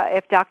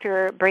if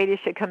Dr. Brady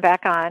should come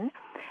back on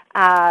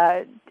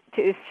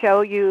to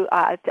show you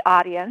the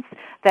audience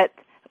that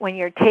when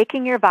you're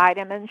taking your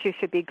vitamins, you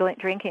should be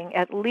drinking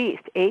at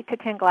least 8 to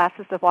 10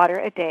 glasses of water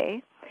a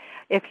day.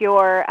 If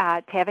you're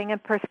having a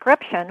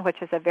prescription,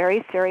 which is a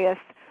very serious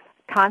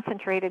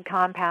concentrated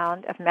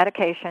compound of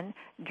medication,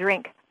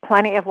 drink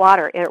plenty of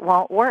water. It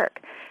won't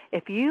work.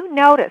 If you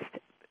noticed,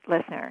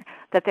 listener,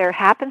 that there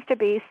happens to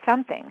be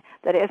something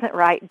that isn't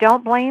right,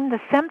 don't blame the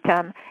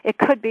symptom. It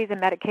could be the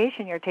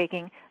medication you're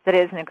taking that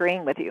isn't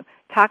agreeing with you.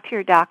 Talk to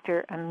your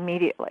doctor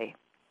immediately.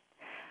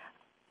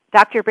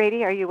 Dr.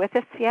 Brady, are you with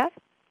us yet?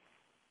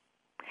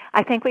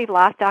 I think we've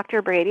lost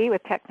Dr. Brady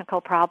with technical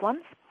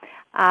problems.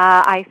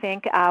 I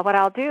think what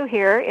I'll do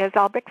here is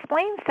I'll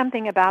explain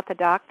something about the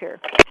doctor.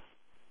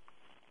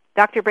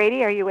 Dr.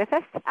 Brady, are you with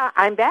us?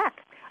 I'm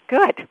back.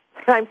 Good.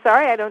 I'm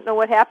sorry, I don't know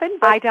what happened.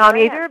 But I don't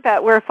either,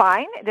 but we're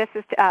fine. This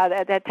is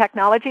the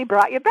technology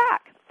brought you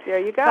back. There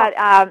you go. But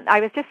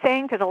I was just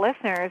saying to the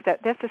listeners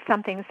that this is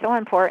something so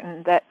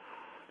important that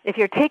if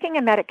you're taking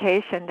a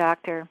medication,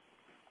 doctor,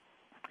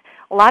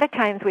 a lot of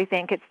times we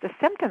think it's the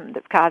symptom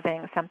that's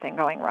causing something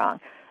going wrong.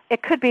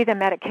 It could be the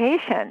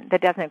medication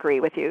that doesn't agree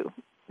with you,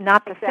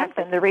 not the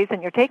symptom, the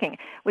reason you're taking.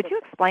 Would you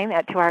explain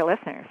that to our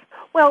listeners?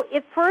 Well,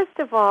 first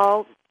of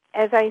all,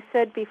 as I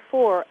said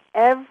before,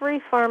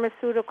 every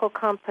pharmaceutical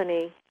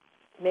company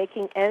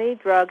making any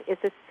drug is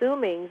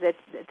assuming that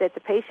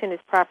the patient is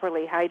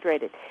properly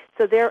hydrated.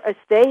 So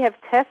they have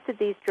tested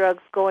these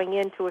drugs going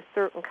into a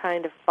certain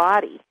kind of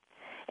body.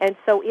 And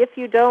so if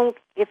you don't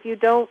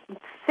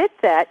fit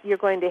that, you're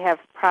going to have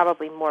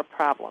probably more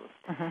problems.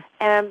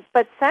 Mm-hmm.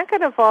 But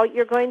second of all,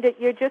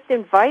 you're just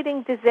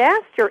inviting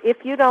disaster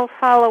if you don't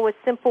follow a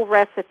simple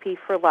recipe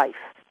for life.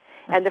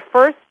 Mm-hmm. And the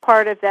first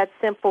part of that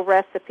simple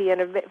recipe,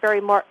 and a very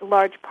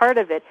large part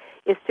of it,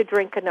 is to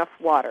drink enough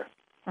water.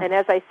 Mm-hmm. And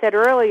as I said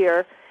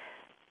earlier,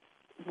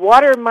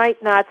 water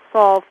might not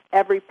solve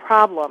every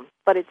problem,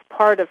 but it's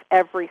part of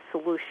every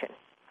solution.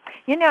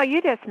 You know,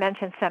 you just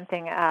mentioned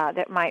something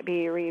that might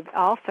be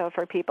also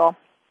for people,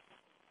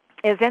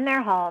 is in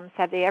their homes,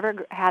 have they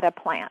ever had a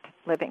plant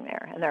living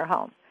there in their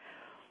home?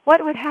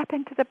 What would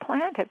happen to the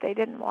plant if they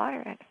didn't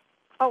water it?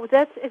 Oh,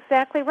 that's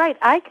exactly right.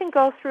 I can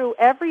go through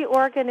every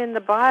organ in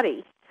the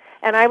body,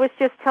 and I was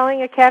just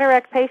telling a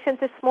cataract patient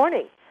this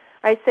morning.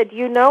 I said,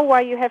 you know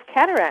why you have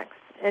cataracts?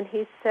 And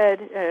he said,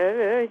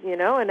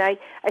 and I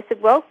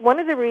said, well, one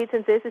of the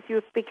reasons is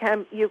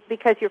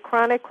because you're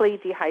chronically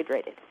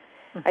dehydrated.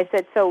 I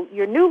said, so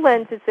your new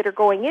lenses that are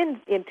going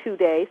in 2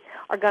 days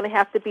are going to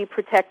have to be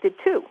protected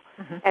too.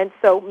 Mm-hmm. And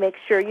so make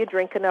sure you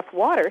drink enough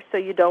water so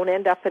you don't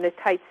end up in a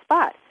tight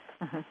spot.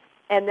 Mm-hmm.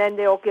 And then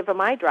they'll give them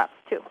eye drops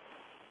too.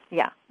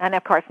 Yeah, and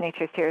of course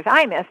Nature's Tears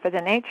Eye Mist for the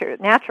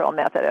natural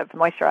method of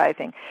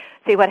moisturizing.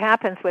 See, what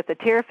happens with the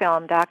tear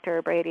film,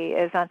 Dr. Brady,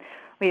 is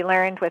we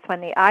learned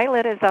when the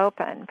eyelid is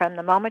open, from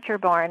the moment you're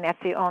born,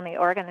 that's the only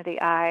organ of the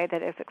eye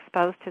that is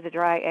exposed to the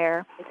dry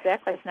air.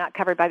 Exactly. It's not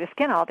covered by the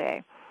skin all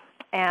day.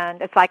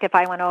 And it's like if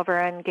I went over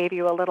and gave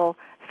you a little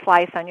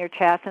slice on your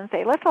chest and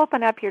say, let's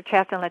open up your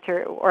chest and let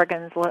your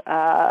organs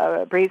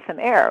breathe some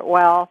air.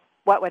 Well,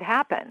 what would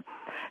happen?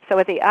 So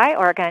with the eye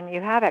organ, you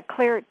have a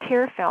clear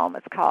tear film,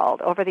 it's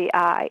called, over the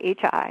eye,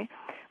 each eye,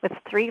 with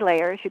 3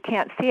 layers. You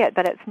can't see it,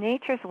 but it's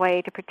nature's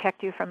way to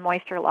protect you from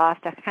moisture loss,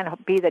 to kind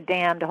of be the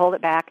dam to hold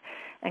it back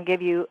and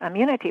give you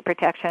immunity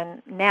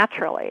protection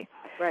naturally.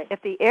 Right.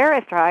 If the air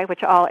is dry,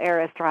 which all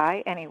air is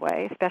dry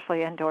anyway,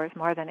 especially indoors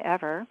more than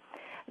ever,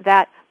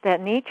 that the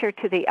nature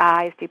to the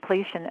eye's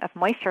depletion of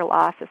moisture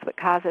loss is what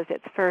causes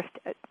its first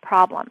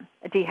problem,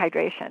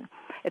 dehydration.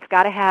 It's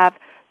got to have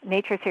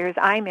Nature's Tears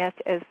Eye Mist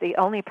is the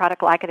only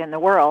product like it in the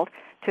world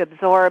to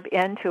absorb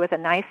into with a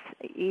nice,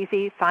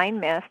 easy, fine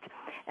mist.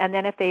 And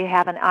then if they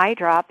have an eye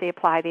drop, they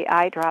apply the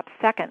eye drop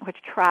second, which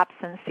traps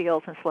and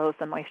seals and slows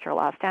the moisture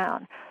loss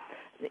down.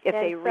 If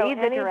they read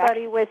the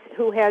anybody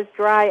who has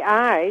dry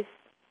eyes,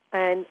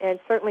 and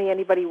certainly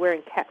anybody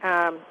wearing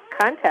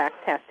contacts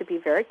has to be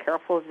very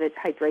careful of the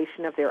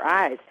hydration of their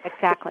eyes.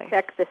 Exactly. To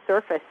protect the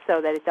surface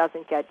so that it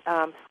doesn't get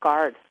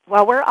scarred.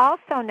 Well, we're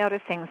also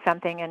noticing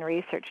something in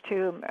research,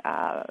 too,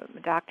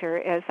 Doctor,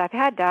 is I've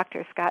had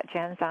Dr. Scott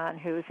Jens on,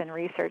 who's in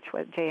research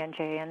with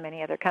J&J and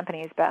many other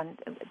companies on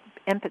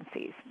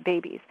infancies,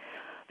 babies.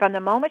 From the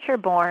moment you're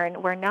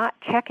born, we're not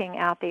checking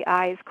out the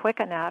eyes quick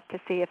enough to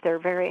see if they're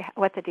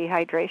what the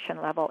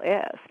dehydration level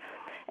is.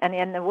 And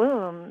in the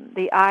womb,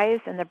 the eyes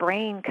and the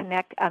brain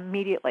connect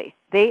immediately.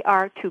 They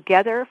are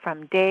together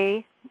from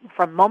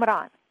moment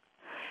on.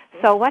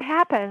 So what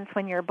happens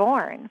when you're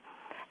born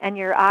and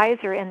your eyes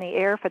are in the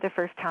air for the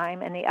first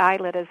time and the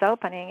eyelid is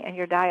opening and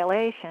your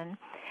dilation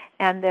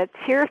and the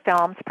tear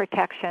film's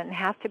protection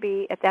has to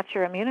be, if that's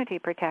your immunity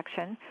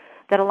protection,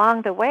 that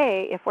along the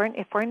way, if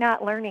we're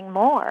not learning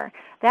more,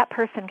 that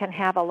person can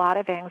have a lot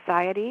of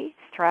anxiety,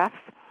 stress,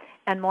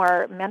 and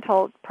more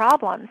mental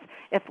problems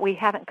if we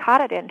haven't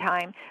caught it in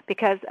time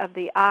because of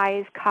the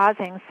eyes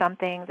causing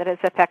something that is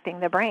affecting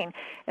the brain.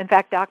 In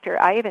fact,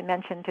 I even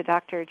mentioned to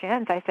Dr.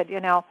 Jens, I said,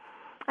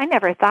 I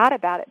never thought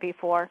about it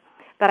before,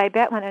 but I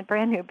bet when a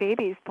brand new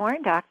baby's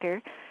born,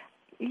 doctor,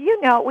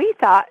 we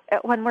thought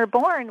when we're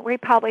born, we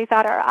probably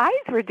thought our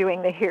eyes were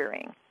doing the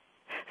hearing.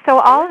 So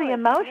all the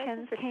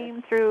emotions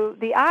came through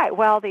the eye.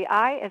 Well, the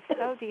eye is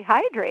so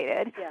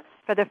dehydrated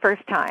for the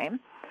first time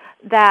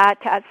that,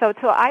 so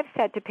I've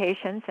said to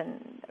patients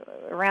and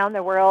around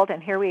the world,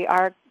 and here we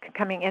are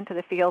coming into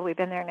the field, we've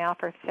been there now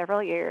for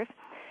several years,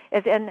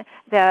 is in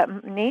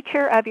the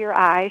nature of your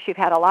eyes. You've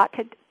had a lot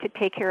to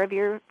take care of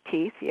your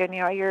teeth.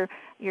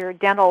 Your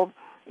dental.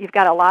 You've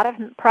got a lot of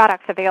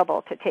products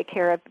available to take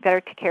care of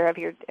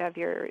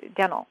your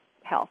dental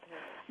health.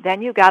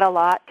 Then you've got a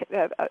lot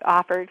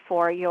offered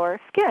for your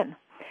skin.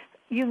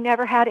 You've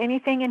never had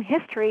anything in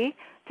history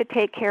to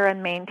take care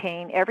and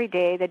maintain every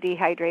day the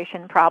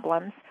dehydration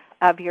problems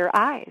of your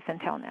eyes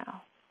until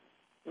now.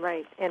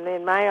 Right. And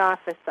in my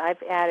office,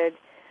 I've added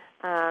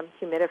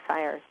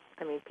humidifiers.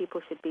 I mean,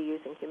 people should be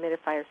using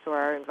humidifiers so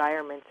our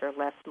environments are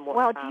less more.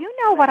 Well, do you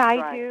know what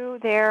I do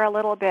there a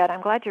little bit?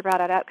 I'm glad you brought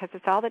it up because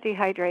it's all the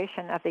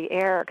dehydration of the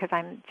air, because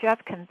I'm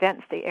just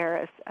convinced the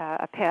air is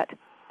a pit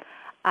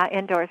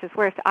indoors is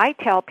worse. I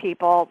tell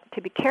people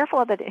to be careful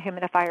of the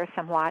humidifiers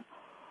somewhat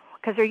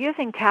because they're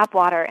using tap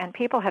water, and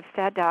people have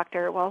said,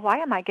 doctor, well, why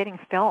am I getting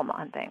film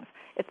on things?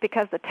 It's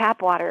because the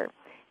tap water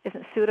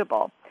isn't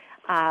suitable.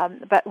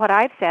 But what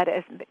I've said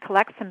is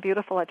collect some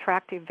beautiful,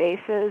 attractive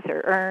vases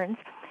or urns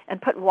and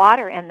put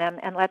water in them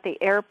and let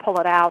the air pull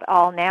it out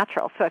all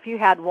natural. So if you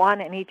had one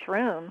in each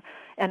room,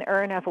 an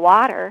urn of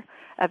water,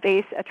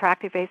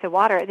 attractive vase of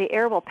water, the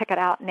air will pick it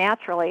out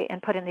naturally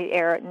and put in the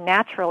air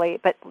naturally,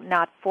 but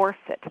not force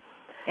it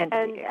into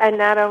the air. And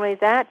not only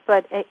that,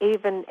 but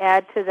even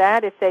add to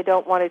that, if they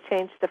don't want to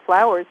change the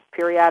flowers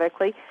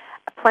periodically,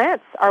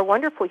 plants are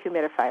wonderful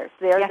humidifiers.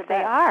 Yes, they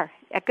are.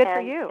 Good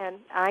for you. And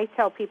I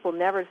tell people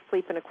never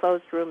sleep in a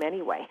closed room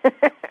anyway.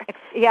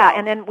 Yeah,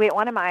 and then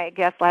one of my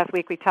guests last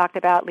week, we talked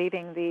about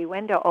leaving the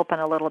window open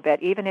a little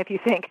bit, even if you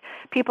think,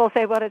 people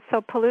say, well, it's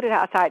so polluted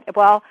outside.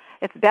 Well,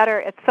 it's better.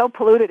 It's so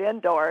polluted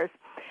indoors.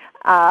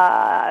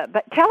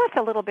 But tell us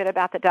a little bit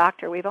about the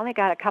doctor. We've only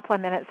got a couple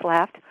of minutes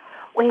left.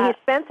 Well, he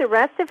spent the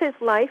rest of his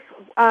life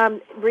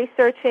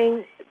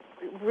researching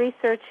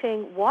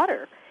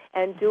water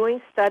and doing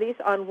studies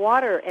on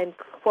water and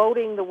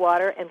quoting the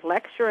water and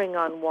lecturing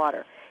on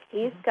water.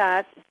 He's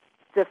got,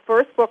 the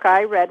first book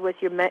I read was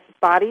Your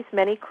Body's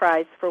Many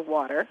Cries for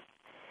Water.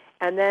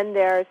 And then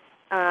there's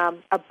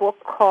a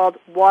book called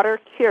Water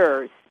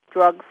Cures,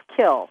 Drugs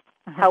Kill,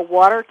 how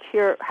water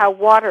cured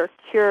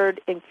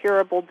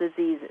incurable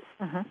diseases.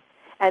 And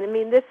I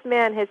mean, this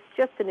man is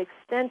just an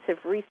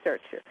extensive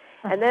researcher.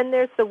 And then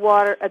there's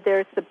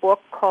the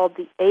book called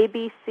The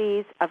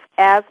ABCs of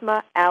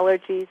Asthma,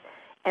 Allergies,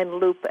 and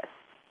Lupus,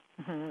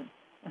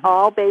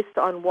 all based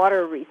on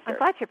water research. I'm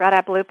glad you brought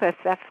up lupus.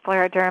 That's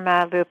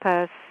scleroderma,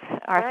 lupus,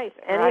 right,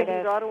 any of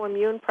these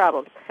autoimmune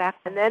problems. Exactly.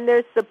 And then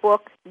there's the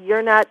book,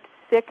 You're Not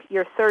Sick,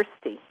 You're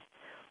Thirsty.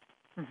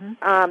 And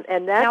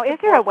that's now, is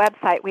there a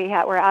website?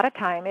 We're out of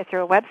time. Is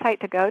there a website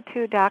to go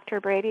to,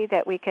 Dr. Brady,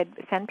 that we could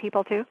send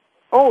people to?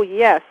 Oh,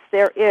 yes,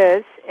 there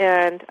is,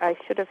 and I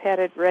should have had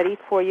it ready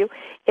for you.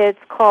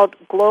 It's called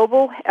the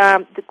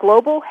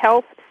Global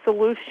Health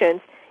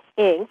Solutions,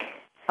 Inc.,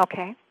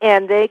 okay.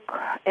 And their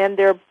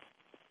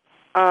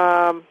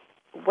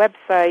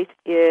website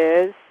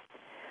is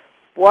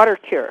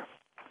WaterCure.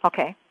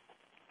 Okay.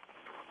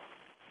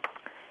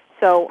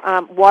 So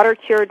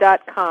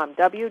watercure.com,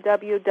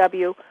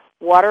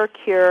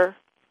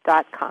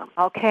 www.watercure.com.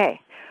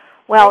 Okay.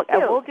 Well,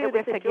 we'll do it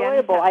this was again.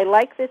 Enjoyable. I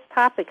like this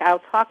topic.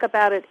 I'll talk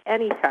about it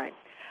anytime.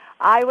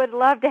 I would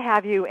love to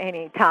have you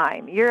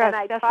anytime. You're and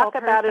a special I talk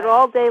person. about it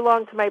all day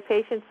long to my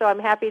patients, so I'm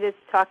happy to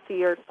talk to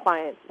your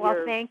clients. Well,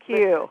 thank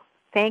you.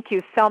 Thank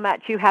you so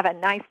much. You have a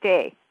nice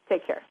day.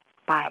 Take care.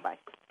 Bye. Bye-bye.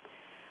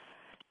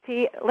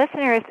 See,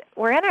 listeners,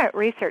 we're in a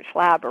research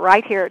lab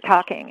right here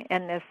talking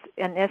on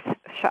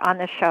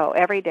this show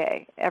every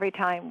day. Every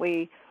time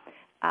we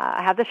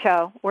have the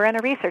show, we're in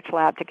a research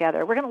lab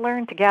together. We're going to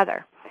learn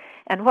together.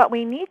 And what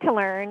we need to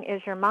learn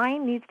is your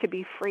mind needs to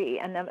be free.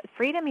 And the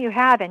freedom you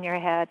have in your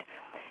head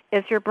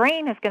is your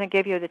brain is going to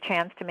give you the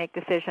chance to make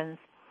decisions.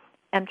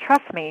 And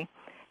trust me,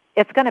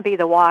 it's going to be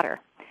the water.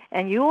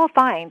 And you will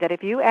find that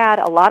if you add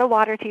a lot of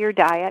water to your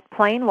diet,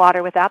 plain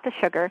water without the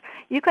sugar,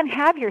 you can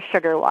have your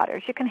sugar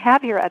waters. You can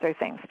have your other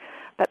things.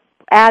 But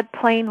add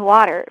plain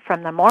water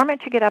from the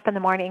moment you get up in the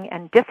morning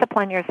and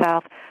discipline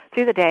yourself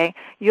through the day,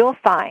 you'll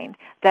find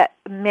that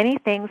many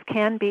things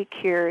can be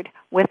cured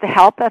with the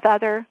help of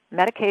other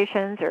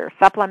medications or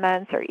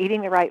supplements or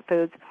eating the right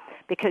foods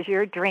because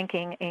you're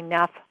drinking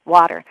enough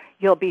water.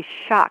 You'll be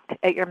shocked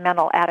at your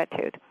mental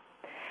attitude.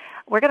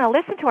 We're going to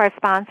listen to our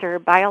sponsor,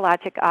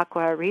 Biologic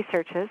Aqua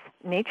Researches,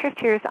 Nature's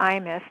Tears Eye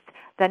Mist,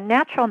 the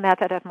natural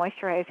method of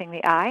moisturizing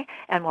the eye,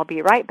 and we'll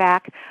be right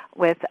back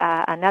with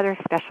another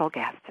special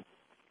guest.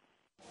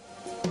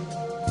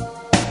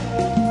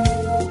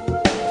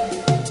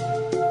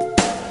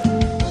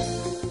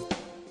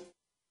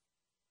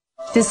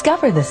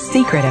 Discover the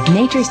secret of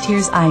Nature's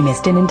Tears Eye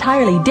Mist, an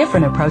entirely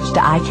different approach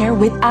to eye care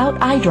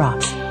without eye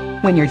drops.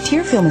 When your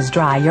tear film is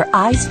dry, your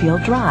eyes feel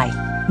dry.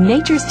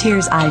 Nature's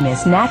Tears Eye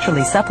Mist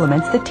naturally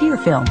supplements the tear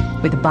film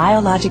with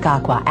Biologic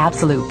Aqua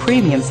Absolute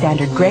Premium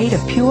Standard Grade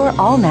of pure,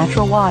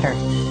 all-natural water.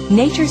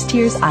 Nature's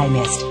Tears Eye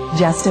Mist,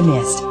 just a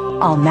mist.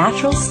 All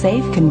natural,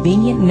 safe,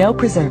 convenient, no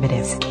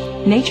preservatives.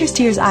 Nature's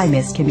Tears Eye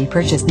Mist can be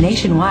purchased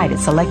nationwide at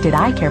selected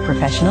eye care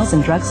professionals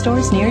and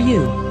drugstores near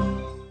you.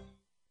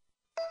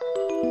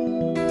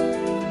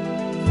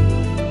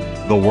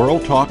 The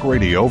World Talk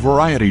Radio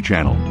Variety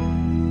Channel.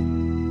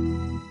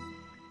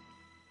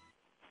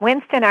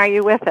 Winston, are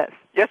you with us?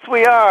 Yes,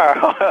 we are.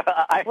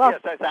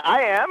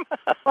 I am.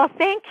 Well,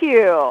 thank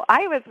you.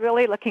 I was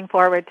really looking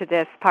forward to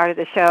this part of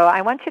the show.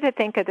 I want you to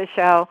think of the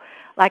show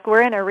like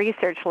we're in a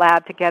research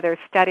lab together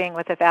studying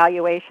with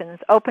evaluations,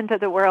 open to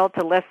the world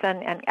to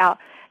listen and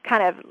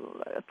kind of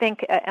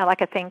think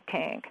like a think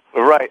tank.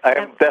 Right. I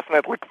am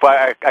definitely.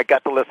 I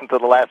got to listen to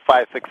the last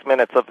 5-6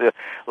 minutes of the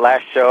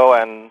last show,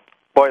 and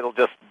boy, it'll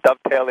just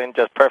dovetail in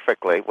just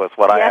perfectly with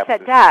what I have. Yes,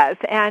 it does.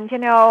 And, you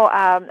know,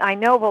 I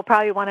know we'll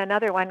probably want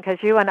another one because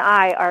you and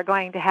I are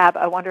going to have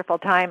a wonderful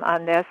time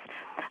on this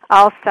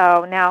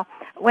also. Now,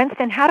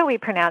 Winston, how do we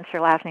pronounce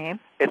your last name?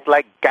 It's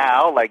like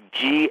Gao, like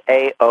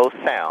G-A-O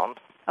sound,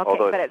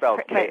 although but it's spelled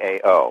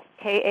K-A-O.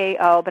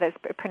 K-A-O, but it's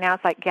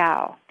pronounced like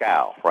Gao.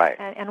 Gao, right.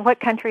 And what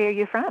country are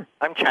you from?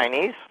 I'm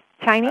Chinese.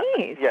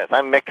 Chinese? Yes,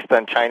 I'm mixed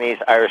on Chinese,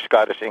 Irish,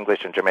 Scottish,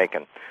 English, and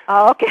Jamaican.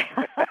 Oh, okay.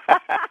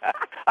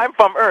 I'm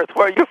from Earth.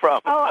 Where are you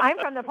from? Oh, I'm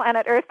from the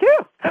planet Earth,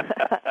 too.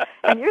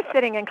 And you're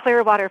sitting in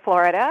Clearwater,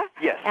 Florida.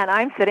 Yes. And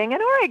I'm sitting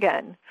in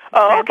Oregon.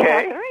 Oh,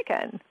 okay.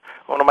 Oregon.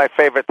 One of my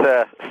favorite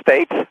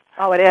states.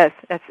 Oh, it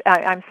is.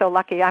 I'm so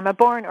lucky. I'm a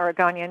born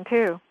Oregonian,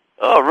 too.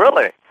 Oh,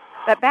 really?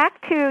 But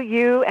back to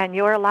you and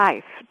your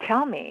life.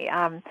 Tell me,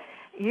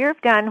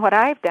 you've done what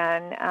I've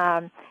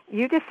done.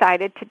 You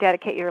decided to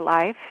dedicate your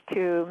life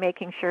to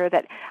making sure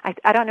that,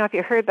 I don't know if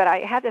you heard, but I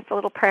had this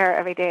little prayer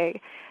every day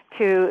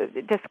to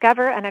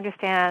discover and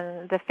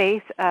understand the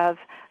face of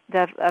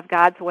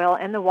God's will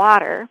in the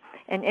water,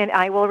 and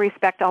I will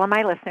respect all of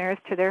my listeners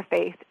to their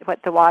faith,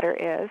 what the water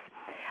is,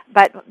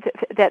 but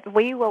that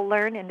we will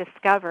learn and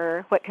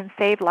discover what can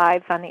save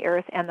lives on the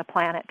earth and the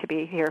planet to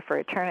be here for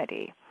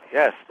eternity.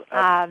 Yes.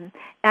 And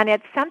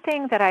it's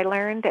something that I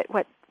learned that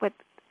what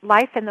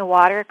life in the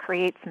water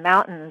creates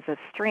mountains of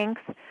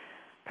strength,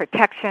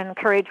 protection,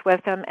 courage,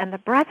 wisdom, and the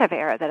breath of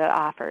air that it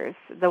offers,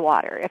 the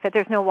water. If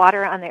there's no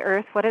water on the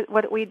earth,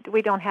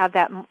 we don't have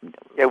that.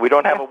 Yeah, we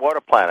don't have a water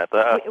planet.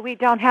 We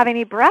don't have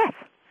any breath.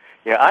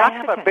 Yeah, I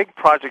have a big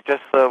project,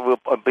 just will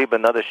be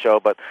another show,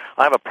 but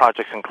I have a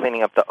project in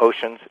cleaning up the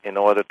oceans in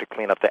order to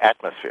clean up the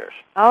atmospheres.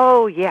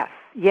 Oh, yes.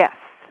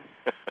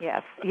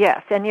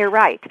 Yes, and you're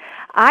right.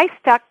 I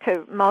stuck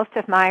to most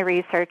of my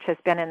research has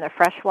been in the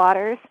fresh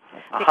waters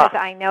because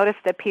I noticed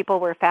that people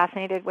were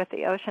fascinated with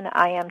the ocean.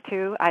 I am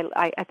too.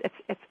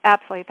 It's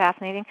absolutely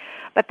fascinating.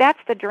 But that's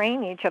the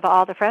drainage of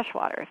all the fresh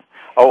waters.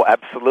 Oh,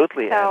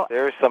 absolutely. So, and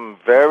there's some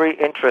very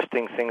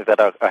interesting things that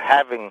are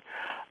having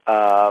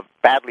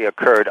badly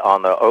occurred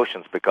on the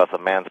oceans because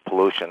of man's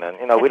pollution. And,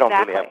 we don't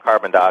really have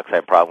carbon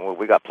dioxide problem.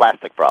 We got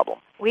plastic problem.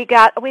 We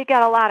got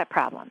a lot of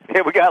problems.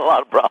 Yeah, we got a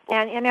lot of problems.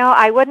 And,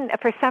 I wouldn't,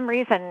 for some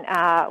reason,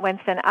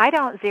 Winston, I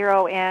don't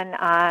zero in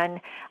on,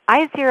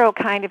 I zero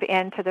kind of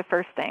into the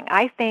first thing.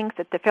 I think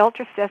that the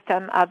filter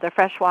system of the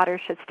fresh water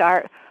should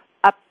start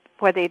up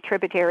where the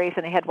tributaries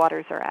and the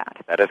headwaters are at.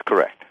 That is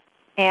correct.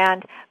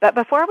 But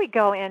before we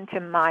go into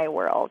my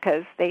world,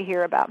 because they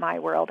hear about my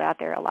world out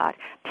there a lot,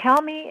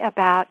 tell me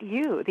about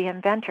you, the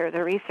inventor,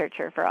 the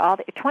researcher for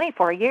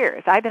 24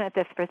 years. I've been at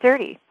this for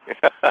 30.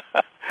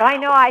 So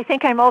I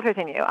think I'm older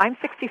than you. I'm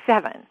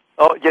 67.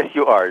 Oh, yes,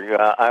 you are.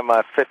 I'm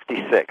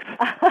 56.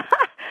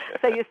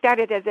 So you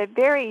started as a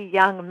very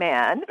young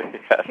man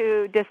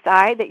to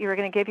decide that you were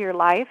going to give your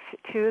life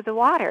to the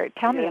water.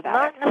 Tell me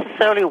about it. Not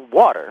necessarily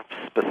water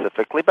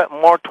specifically, but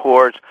more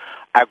towards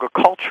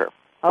agriculture.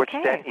 Which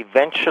then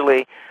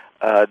eventually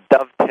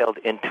dovetailed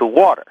into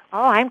water.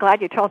 Oh, I'm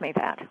glad you told me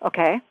that.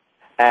 Okay.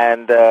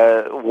 And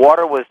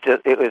water was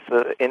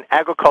in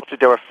agriculture,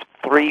 there were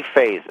 3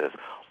 phases: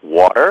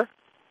 water,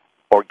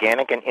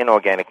 organic and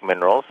inorganic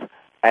minerals,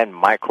 and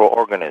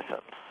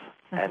microorganisms.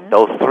 And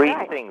those three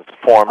things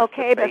form.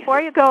 Okay,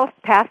 before you go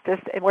past this,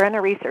 we're in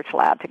a research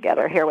lab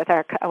together here with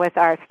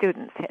our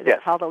students,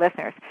 all the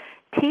listeners.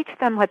 Teach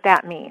them what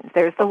that means.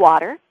 There's the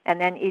water,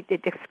 and then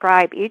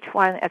describe each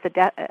one as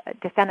a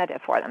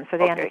definitive for them so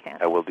they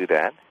understand. I will do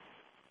that.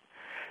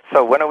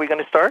 So when are we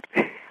going to start?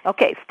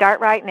 Okay, start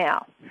right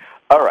now.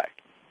 All right.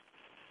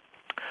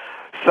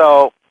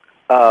 So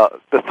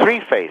the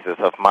three phases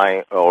of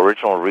my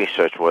original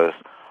research was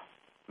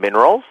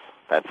minerals,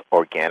 that's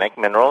organic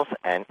minerals,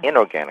 and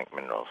inorganic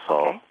minerals.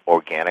 So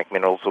organic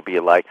minerals will be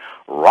like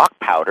rock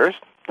powders,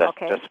 that's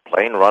just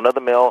plain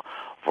run-of-the-mill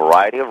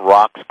variety of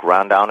rocks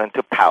ground down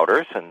into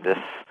powders, and this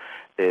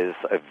is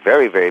a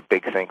very, very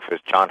big thing for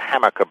John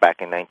Hamaker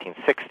back in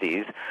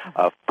 1960s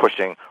of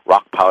pushing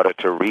rock powder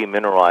to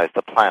remineralize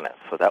the planet.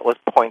 So that was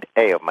point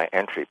A of my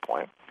entry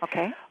point.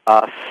 Okay.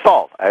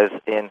 Salt, as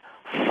in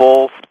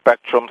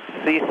full-spectrum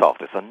sea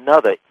salt, is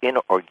another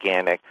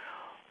inorganic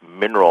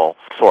mineral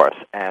source.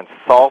 And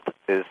salt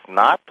is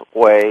not the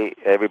way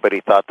everybody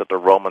thought that the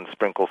Romans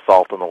sprinkled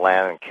salt on the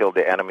land and killed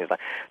their enemies.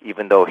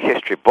 Even though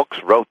history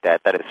books wrote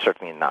that, that is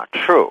certainly not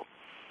true.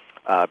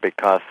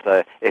 Because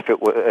if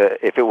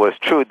it was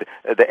true,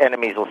 the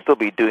enemies will still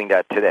be doing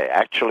that today.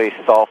 Actually,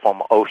 salt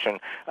from ocean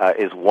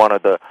is one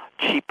of the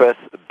cheapest,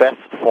 best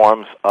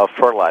forms of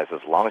fertilizer.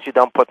 As long as you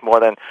don't put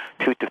more than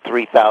 2,000 to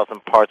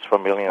 3,000 parts per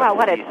million. Well,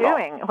 what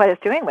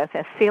it's doing with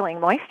is sealing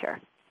moisture.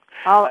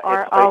 All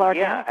organic.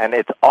 Yeah, and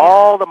it's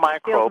all the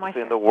microbes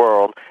in the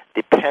world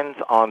depends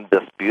on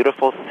this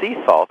beautiful sea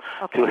salt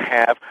to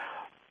have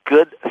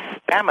good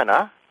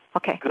stamina,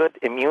 good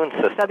immune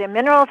system. So the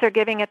minerals are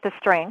giving it the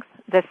strength.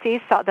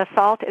 The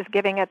salt is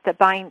giving it the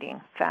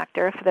binding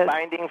factor.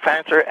 Binding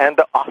factor and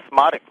the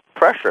osmotic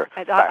pressure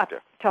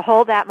factor. To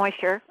hold that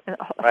moisture.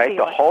 Right,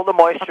 to hold the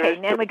moisture,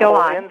 and then to we go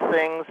pull on. in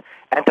things,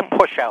 and to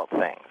push out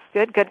things.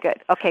 Good.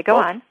 Okay, go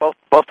on.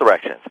 Both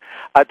directions.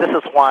 This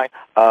is why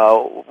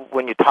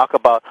when you talk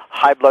about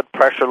high blood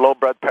pressure, low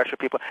blood pressure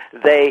people,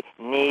 they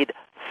need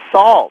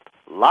salt.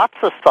 Lots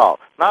of salt,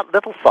 not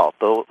little salt.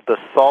 The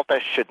salt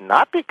that should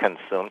not be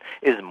consumed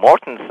is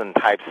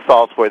Mortensen-type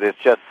salts where there's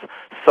just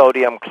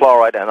sodium,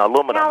 chloride, and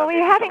aluminum. Now,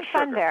 we're having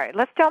fun there.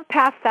 Let's don't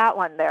pass that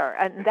one there.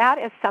 And that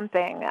is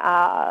something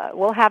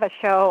we'll have a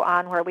show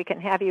on where we can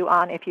have you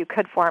on, if you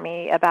could, for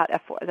me, about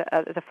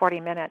the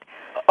 40-minute.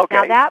 Okay.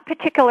 Now, that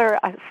particular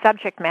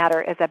subject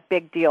matter is a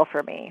big deal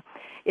for me.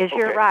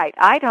 You're right.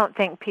 I don't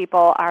think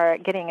people are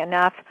getting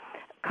enough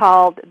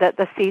called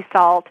the sea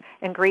salt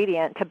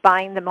ingredient to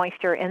bind the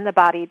moisture in the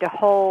body to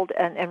hold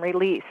and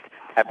release.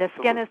 Absolutely.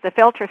 The skin is the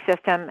filter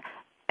system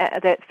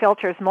that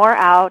filters more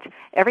out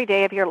every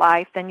day of your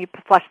life than you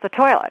flush the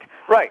toilet.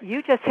 Right.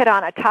 You just hit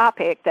on a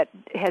topic that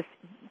has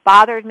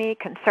bothered me,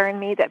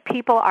 concerned me, that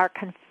people are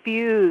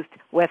confused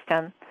with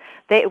them.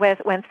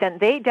 Winston,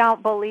 they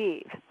don't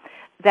believe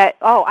that,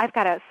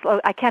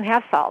 I can't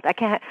have salt. I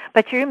can't.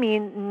 But you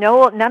mean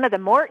none of the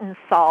Morton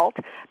salt,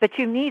 but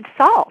you need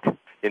salt.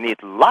 You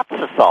need lots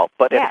of salt,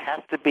 but it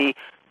has to be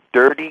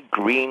dirty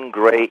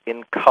green-gray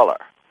in color.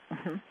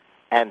 Mm-hmm.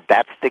 And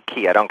that's the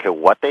key. I don't care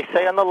what they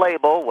say on the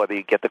label, whether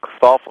you get the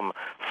salt from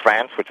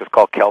France, which is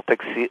called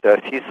Celtic sea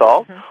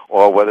salt,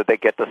 or whether they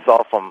get the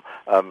salt from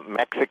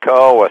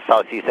Mexico or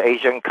Southeast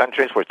Asian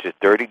countries, which is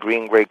dirty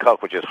green-gray color,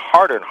 which is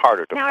harder and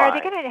harder to find. Now, are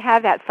they going to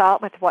have that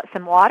salt with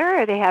some water,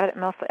 or they have it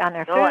mostly on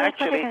their food? No,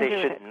 actually,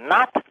 they should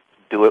not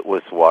do it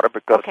with water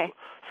because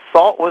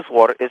salt with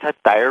water is a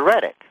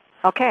diuretic.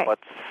 Okay. But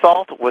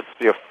salt with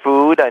your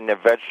food and your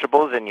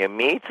vegetables and your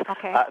meats,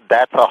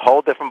 that's a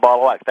whole different ball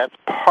of wax. That's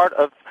part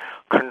of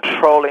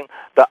controlling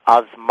the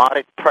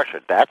osmotic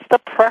pressure. That's the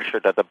pressure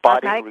that the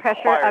body requires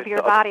pressure of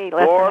your body,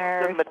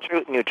 absorb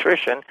the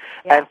nutrition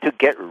and to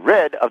get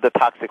rid of the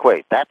toxic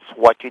waste. That's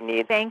what you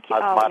need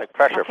osmotic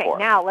pressure for.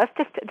 Now, let's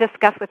just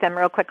discuss with them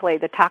real quickly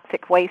the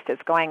toxic waste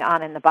that's going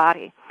on in the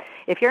body.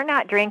 If you're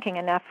not drinking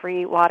enough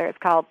free water, it's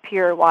called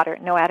pure water,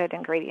 no added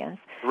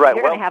ingredients. Right.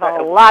 You're going to have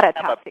a lot of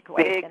toxic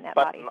waste in that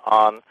body.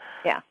 On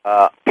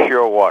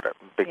pure water,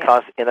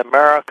 because in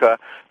America,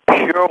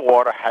 pure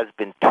water has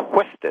been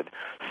twisted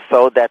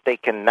so that they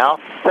can now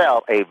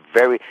sell a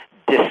very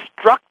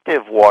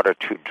destructive water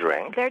to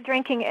drink. They're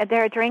drinking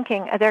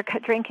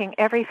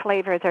every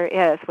flavor there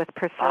is with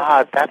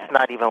preservatives. That's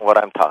not even what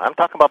I'm talking. I'm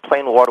talking about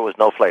plain water with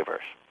no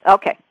flavors.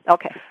 Okay.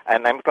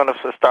 And I'm going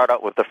to start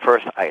out with the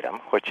first item,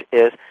 which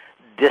is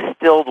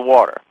distilled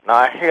water. Now,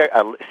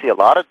 I see a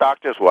lot of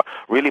doctors who are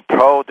really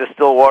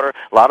pro-distilled water.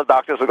 A lot of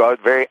doctors who are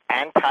very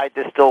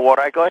anti-distilled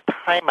water. I go,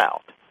 time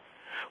out.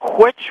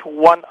 Which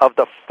one of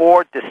the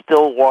 4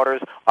 distilled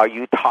waters are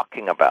you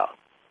talking about?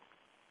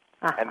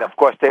 And, of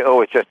course, they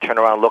always just turn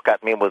around and look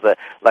at me with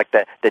like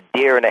the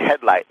deer in the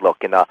headlight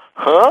look,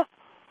 huh?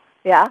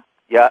 Yeah.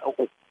 Yeah.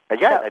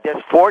 Yeah,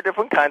 there's 4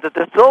 different kinds of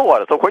distilled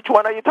water. So which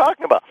one are you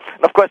talking about?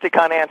 And, of course, they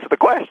can't answer the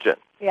question.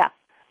 Yeah.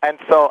 And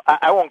so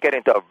I won't get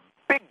into a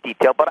big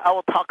detail, but I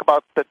will talk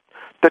about the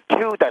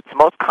 2 that's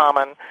most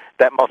common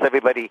that most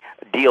everybody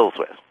deals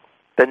with.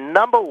 The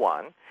number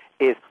one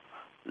is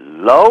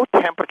low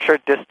temperature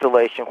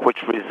distillation,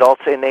 which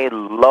results in a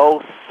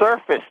low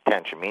surface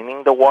tension,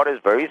 meaning the water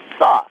is very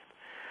soft.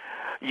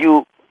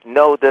 you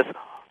know this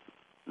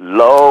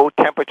low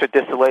temperature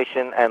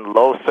distillation and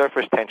low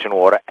surface tension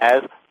water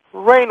as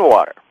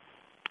rainwater.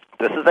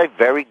 This is a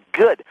very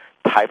good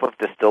type of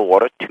distilled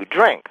water to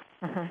drink,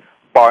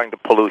 barring the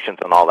pollutions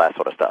and all that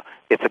sort of stuff.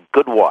 It's a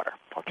good water.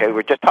 Okay,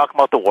 we're just talking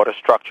about the water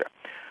structure.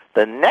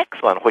 The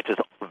next one, which is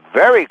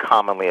very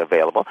commonly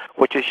available,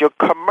 which is your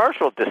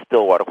commercial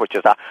distilled water, which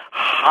is a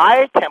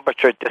high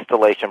temperature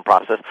distillation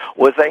process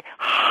with a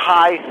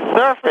high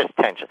surface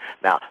tension.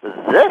 Now,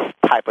 this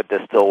type of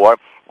distilled water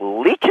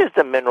leaches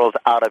the minerals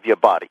out of your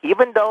body.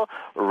 Even though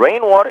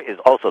rainwater is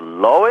also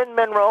low in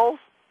minerals,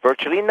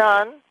 virtually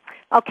none.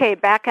 Okay,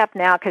 back up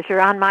now because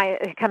you're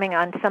coming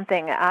on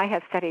something I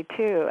have studied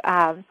too.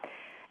 And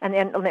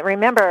then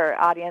remember,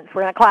 audience,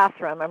 we're in a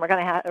classroom and we're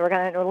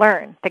going to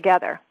learn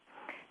together.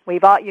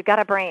 You've got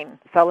a brain,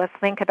 so let's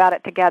think about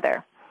it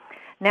together.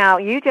 Now,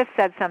 you just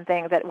said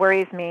something that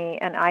worries me,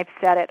 and I've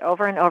said it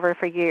over and over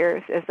for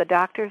years, is the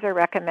doctors are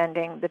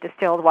recommending the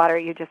distilled water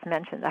you just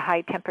mentioned, the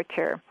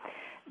high-temperature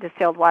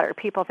distilled water.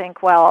 People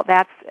think, well,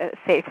 that's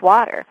safe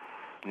water.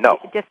 No.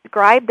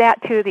 Describe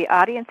that to the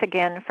audience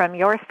again from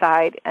your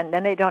side, and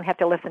then they don't have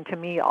to listen to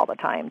me all the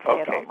time.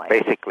 Okay,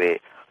 basically,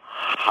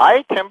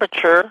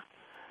 high-temperature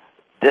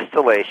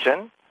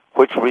distillation,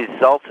 which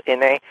results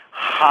in a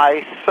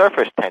high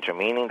surface tension,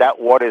 meaning that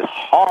water is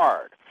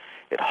hard.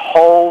 It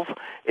holds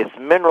its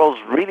minerals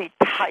really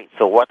tight.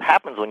 So what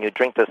happens when you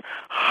drink this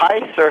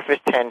high surface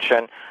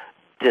tension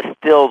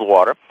distilled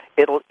water,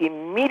 it'll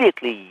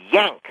immediately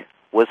yank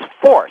with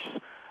force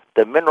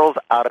the minerals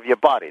out of your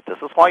body. This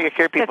is why you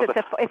hear people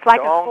say, it's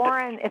like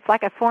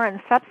a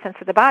foreign substance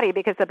to the body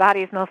because the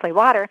body is mostly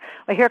water.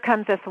 Well, here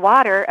comes this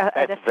water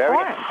that's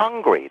very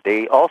hungry.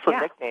 They also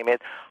nickname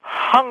it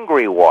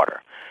hungry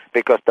water.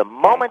 Because the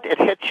moment it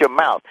hits your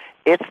mouth,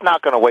 it's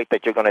not going to wait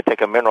that you're going to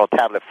take a mineral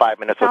tablet 5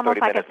 minutes or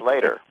 30 minutes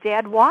later. It's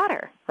dead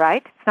water,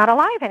 right? It's not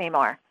alive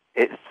anymore.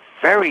 It's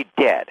very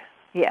dead.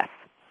 Yes.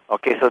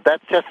 Okay, so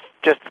that's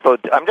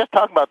I'm just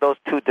talking about those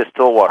two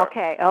distilled water.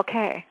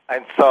 Okay.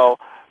 And so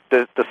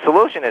the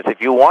solution is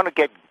if you want to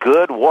get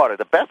good water,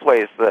 the best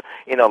way is to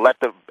let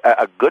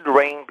a good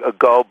rain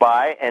go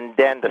by, and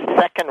then the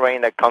second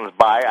rain that comes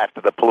by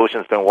after the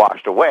pollution's been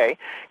washed away,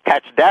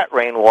 catch that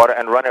rainwater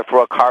and run it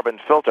through a carbon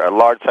filter, a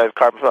large-sized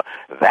carbon filter.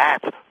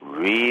 That's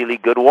really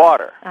good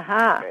water.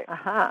 Okay.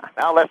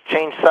 Now let's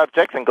change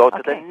subjects and go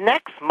to the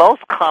next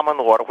most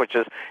common water, which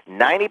is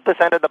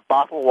 90% of the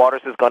bottled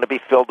waters is going to be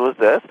filled with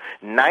this.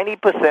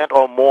 90%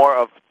 or more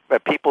of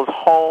people's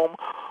home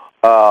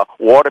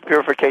water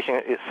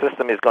purification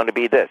system is going to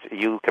be this.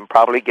 You can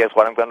probably guess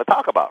what I'm going to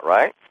talk about,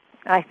 right?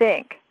 I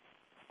think.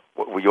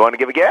 You want to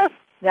give a guess?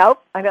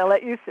 Nope. I'm going to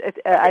let you.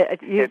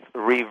 It's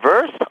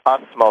reverse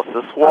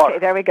osmosis water. Okay,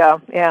 there we go.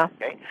 Yeah.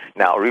 Okay.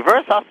 Now,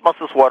 reverse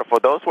osmosis water,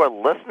 for those who are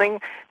listening,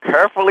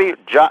 carefully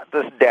jot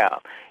this down.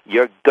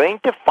 You're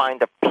going to find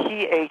the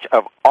pH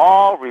of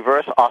all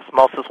reverse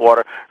osmosis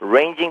water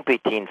ranging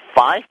between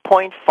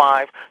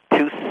 5.5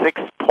 to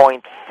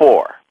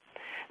 6.4.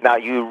 Now,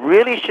 you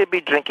really should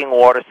be drinking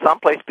water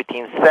someplace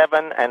between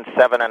 7 and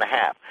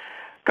 7.5.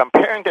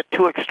 Comparing the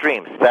two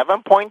extremes,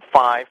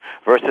 7.5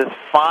 versus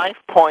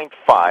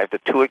 5.5, the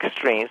two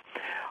extremes,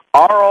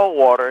 RO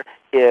water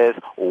is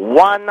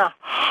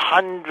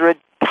 100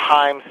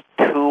 times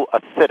too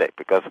acidic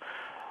because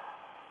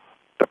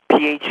the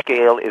pH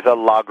scale is a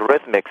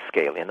logarithmic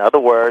scale. In other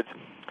words,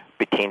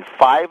 between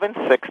 5 and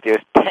 6,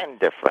 there's 10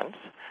 difference.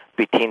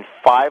 Between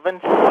 5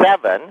 and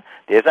 7,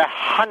 there's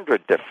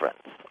 100 difference.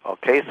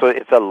 Okay, so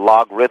it's a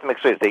logarithmic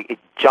series. It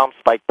jumps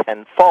by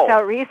tenfold.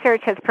 So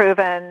research has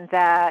proven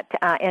that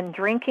in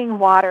drinking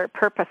water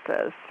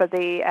purposes for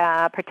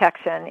the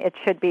protection, it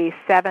should be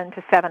 7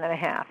 to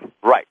 7.5.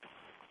 Right.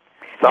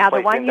 Now,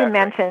 the one you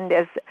mentioned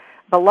is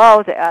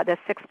below the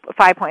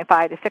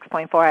 5.5 to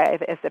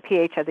 6.4 is the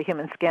pH of the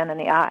human skin and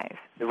the eyes.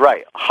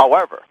 Right.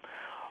 However,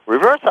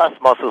 reverse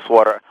osmosis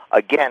water,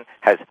 again,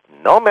 has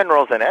no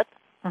minerals in it.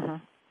 Mm-hmm.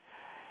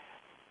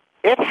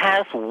 It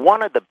has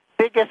one of the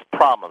biggest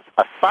problems,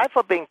 aside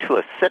from being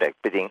too acidic,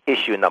 being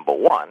issue number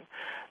one.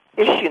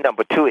 Issue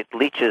number two, it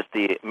leaches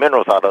the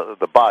minerals out of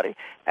the body.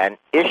 And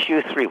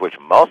issue three, which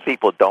most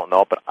people don't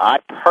know, but I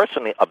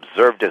personally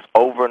observed this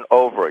over and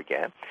over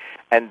again,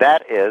 and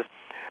that is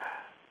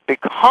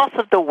because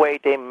of the way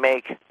they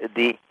make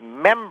the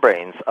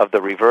membranes of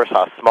the reverse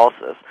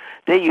osmosis,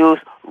 they use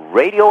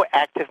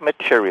radioactive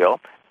material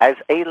as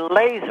a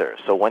laser.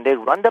 So when they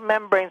run the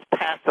membranes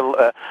past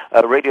the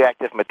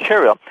radioactive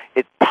material,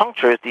 it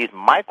punctures these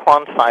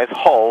micron-sized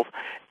holes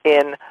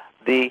in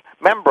the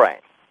membrane.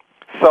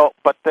 So,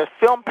 but the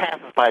film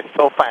passes by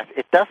so fast,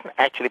 it doesn't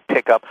actually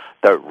pick up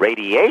the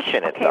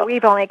radiation itself. Okay,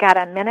 we've only got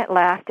a minute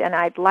left, and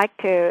I'd like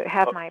to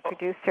have my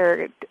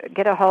producer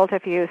get a hold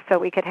of you so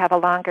we could have a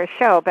longer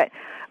show. But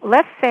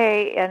let's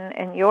say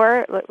in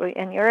your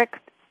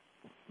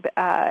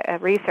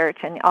research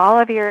and all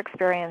of your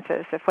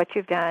experiences of what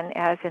you've done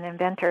as an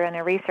inventor and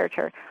a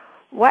researcher,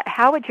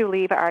 how would you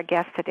leave our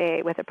guest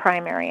today with a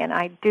primary? And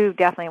I do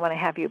definitely want to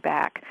have you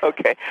back.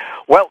 Okay.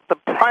 Well, the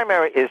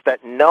primary is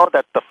that know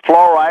that the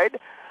fluoride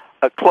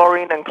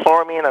chlorine and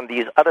chloramine and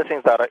these other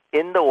things that are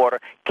in the water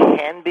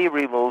can be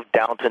removed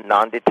down to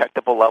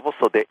non-detectable levels.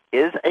 So there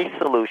is a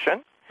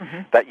solution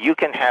that you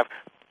can have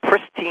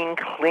pristine,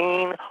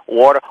 clean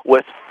water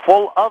with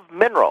full of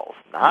minerals,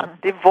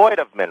 not devoid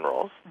of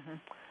minerals,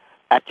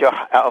 at your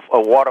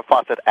a water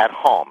faucet at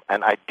home.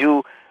 And I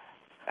do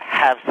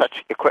have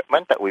such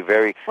equipment that we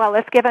very well.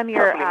 Let's give them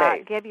your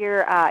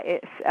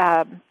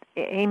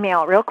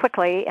email real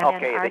quickly. And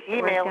okay, the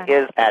email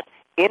is at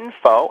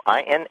info,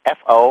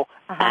 I-N-F-O,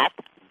 at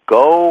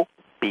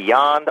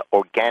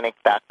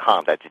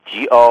gobeyondorganic.com. That's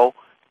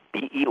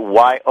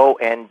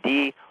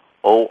GOBEYONDORGANIC.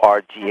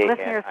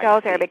 Listeners,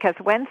 go there because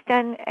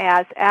Winston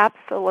is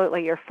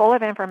absolutely, you're full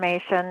of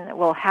information.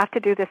 We'll have to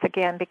do this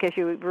again because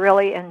you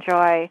really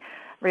enjoy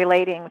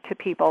relating to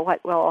people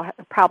what will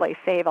probably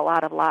save a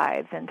lot of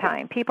lives and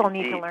time. People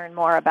need to learn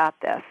more about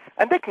this.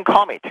 And they can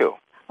call me, too.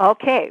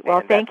 Okay.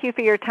 Well, thank you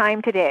for your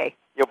time today.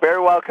 You're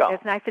very welcome.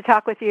 It's nice to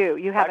talk with you.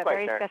 You have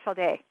Likewise, a very special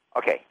day.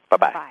 Okay.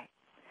 Bye-bye. Bye.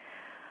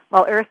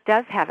 Well, Earth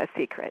does have a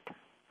secret.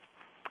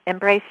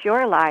 Embrace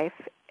your life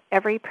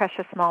every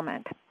precious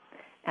moment.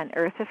 And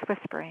Earth is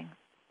whispering.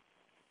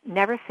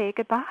 Never say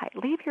goodbye.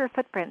 Leave your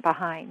footprint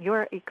behind,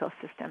 your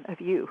ecosystem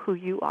of you, who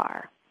you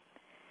are.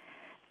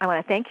 I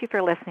want to thank you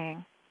for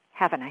listening.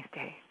 Have a nice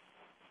day.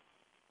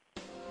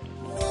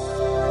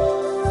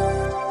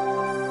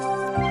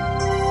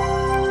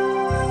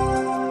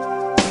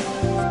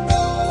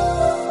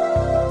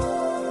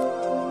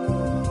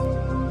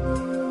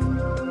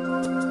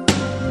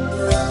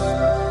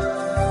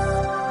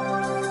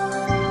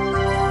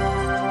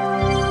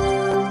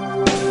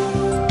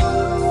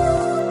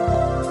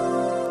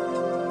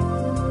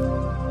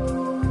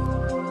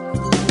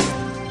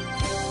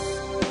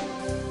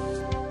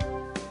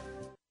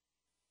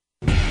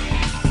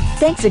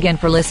 Thanks again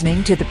for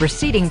listening to the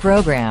preceding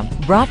program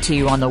brought to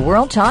you on the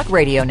World Talk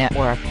Radio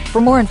Network. For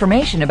more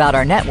information about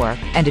our network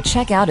and to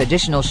check out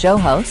additional show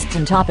hosts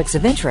and topics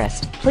of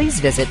interest, please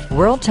visit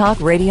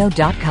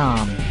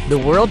worldtalkradio.com. The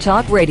World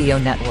Talk Radio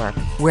Network,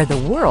 where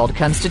the world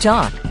comes to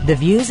talk. The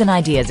views and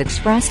ideas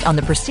expressed on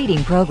the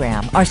preceding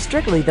program are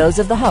strictly those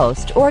of the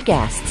host or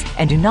guests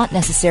and do not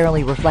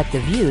necessarily reflect the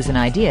views and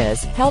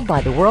ideas held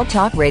by the World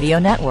Talk Radio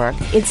Network,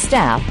 its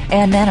staff,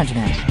 and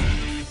management.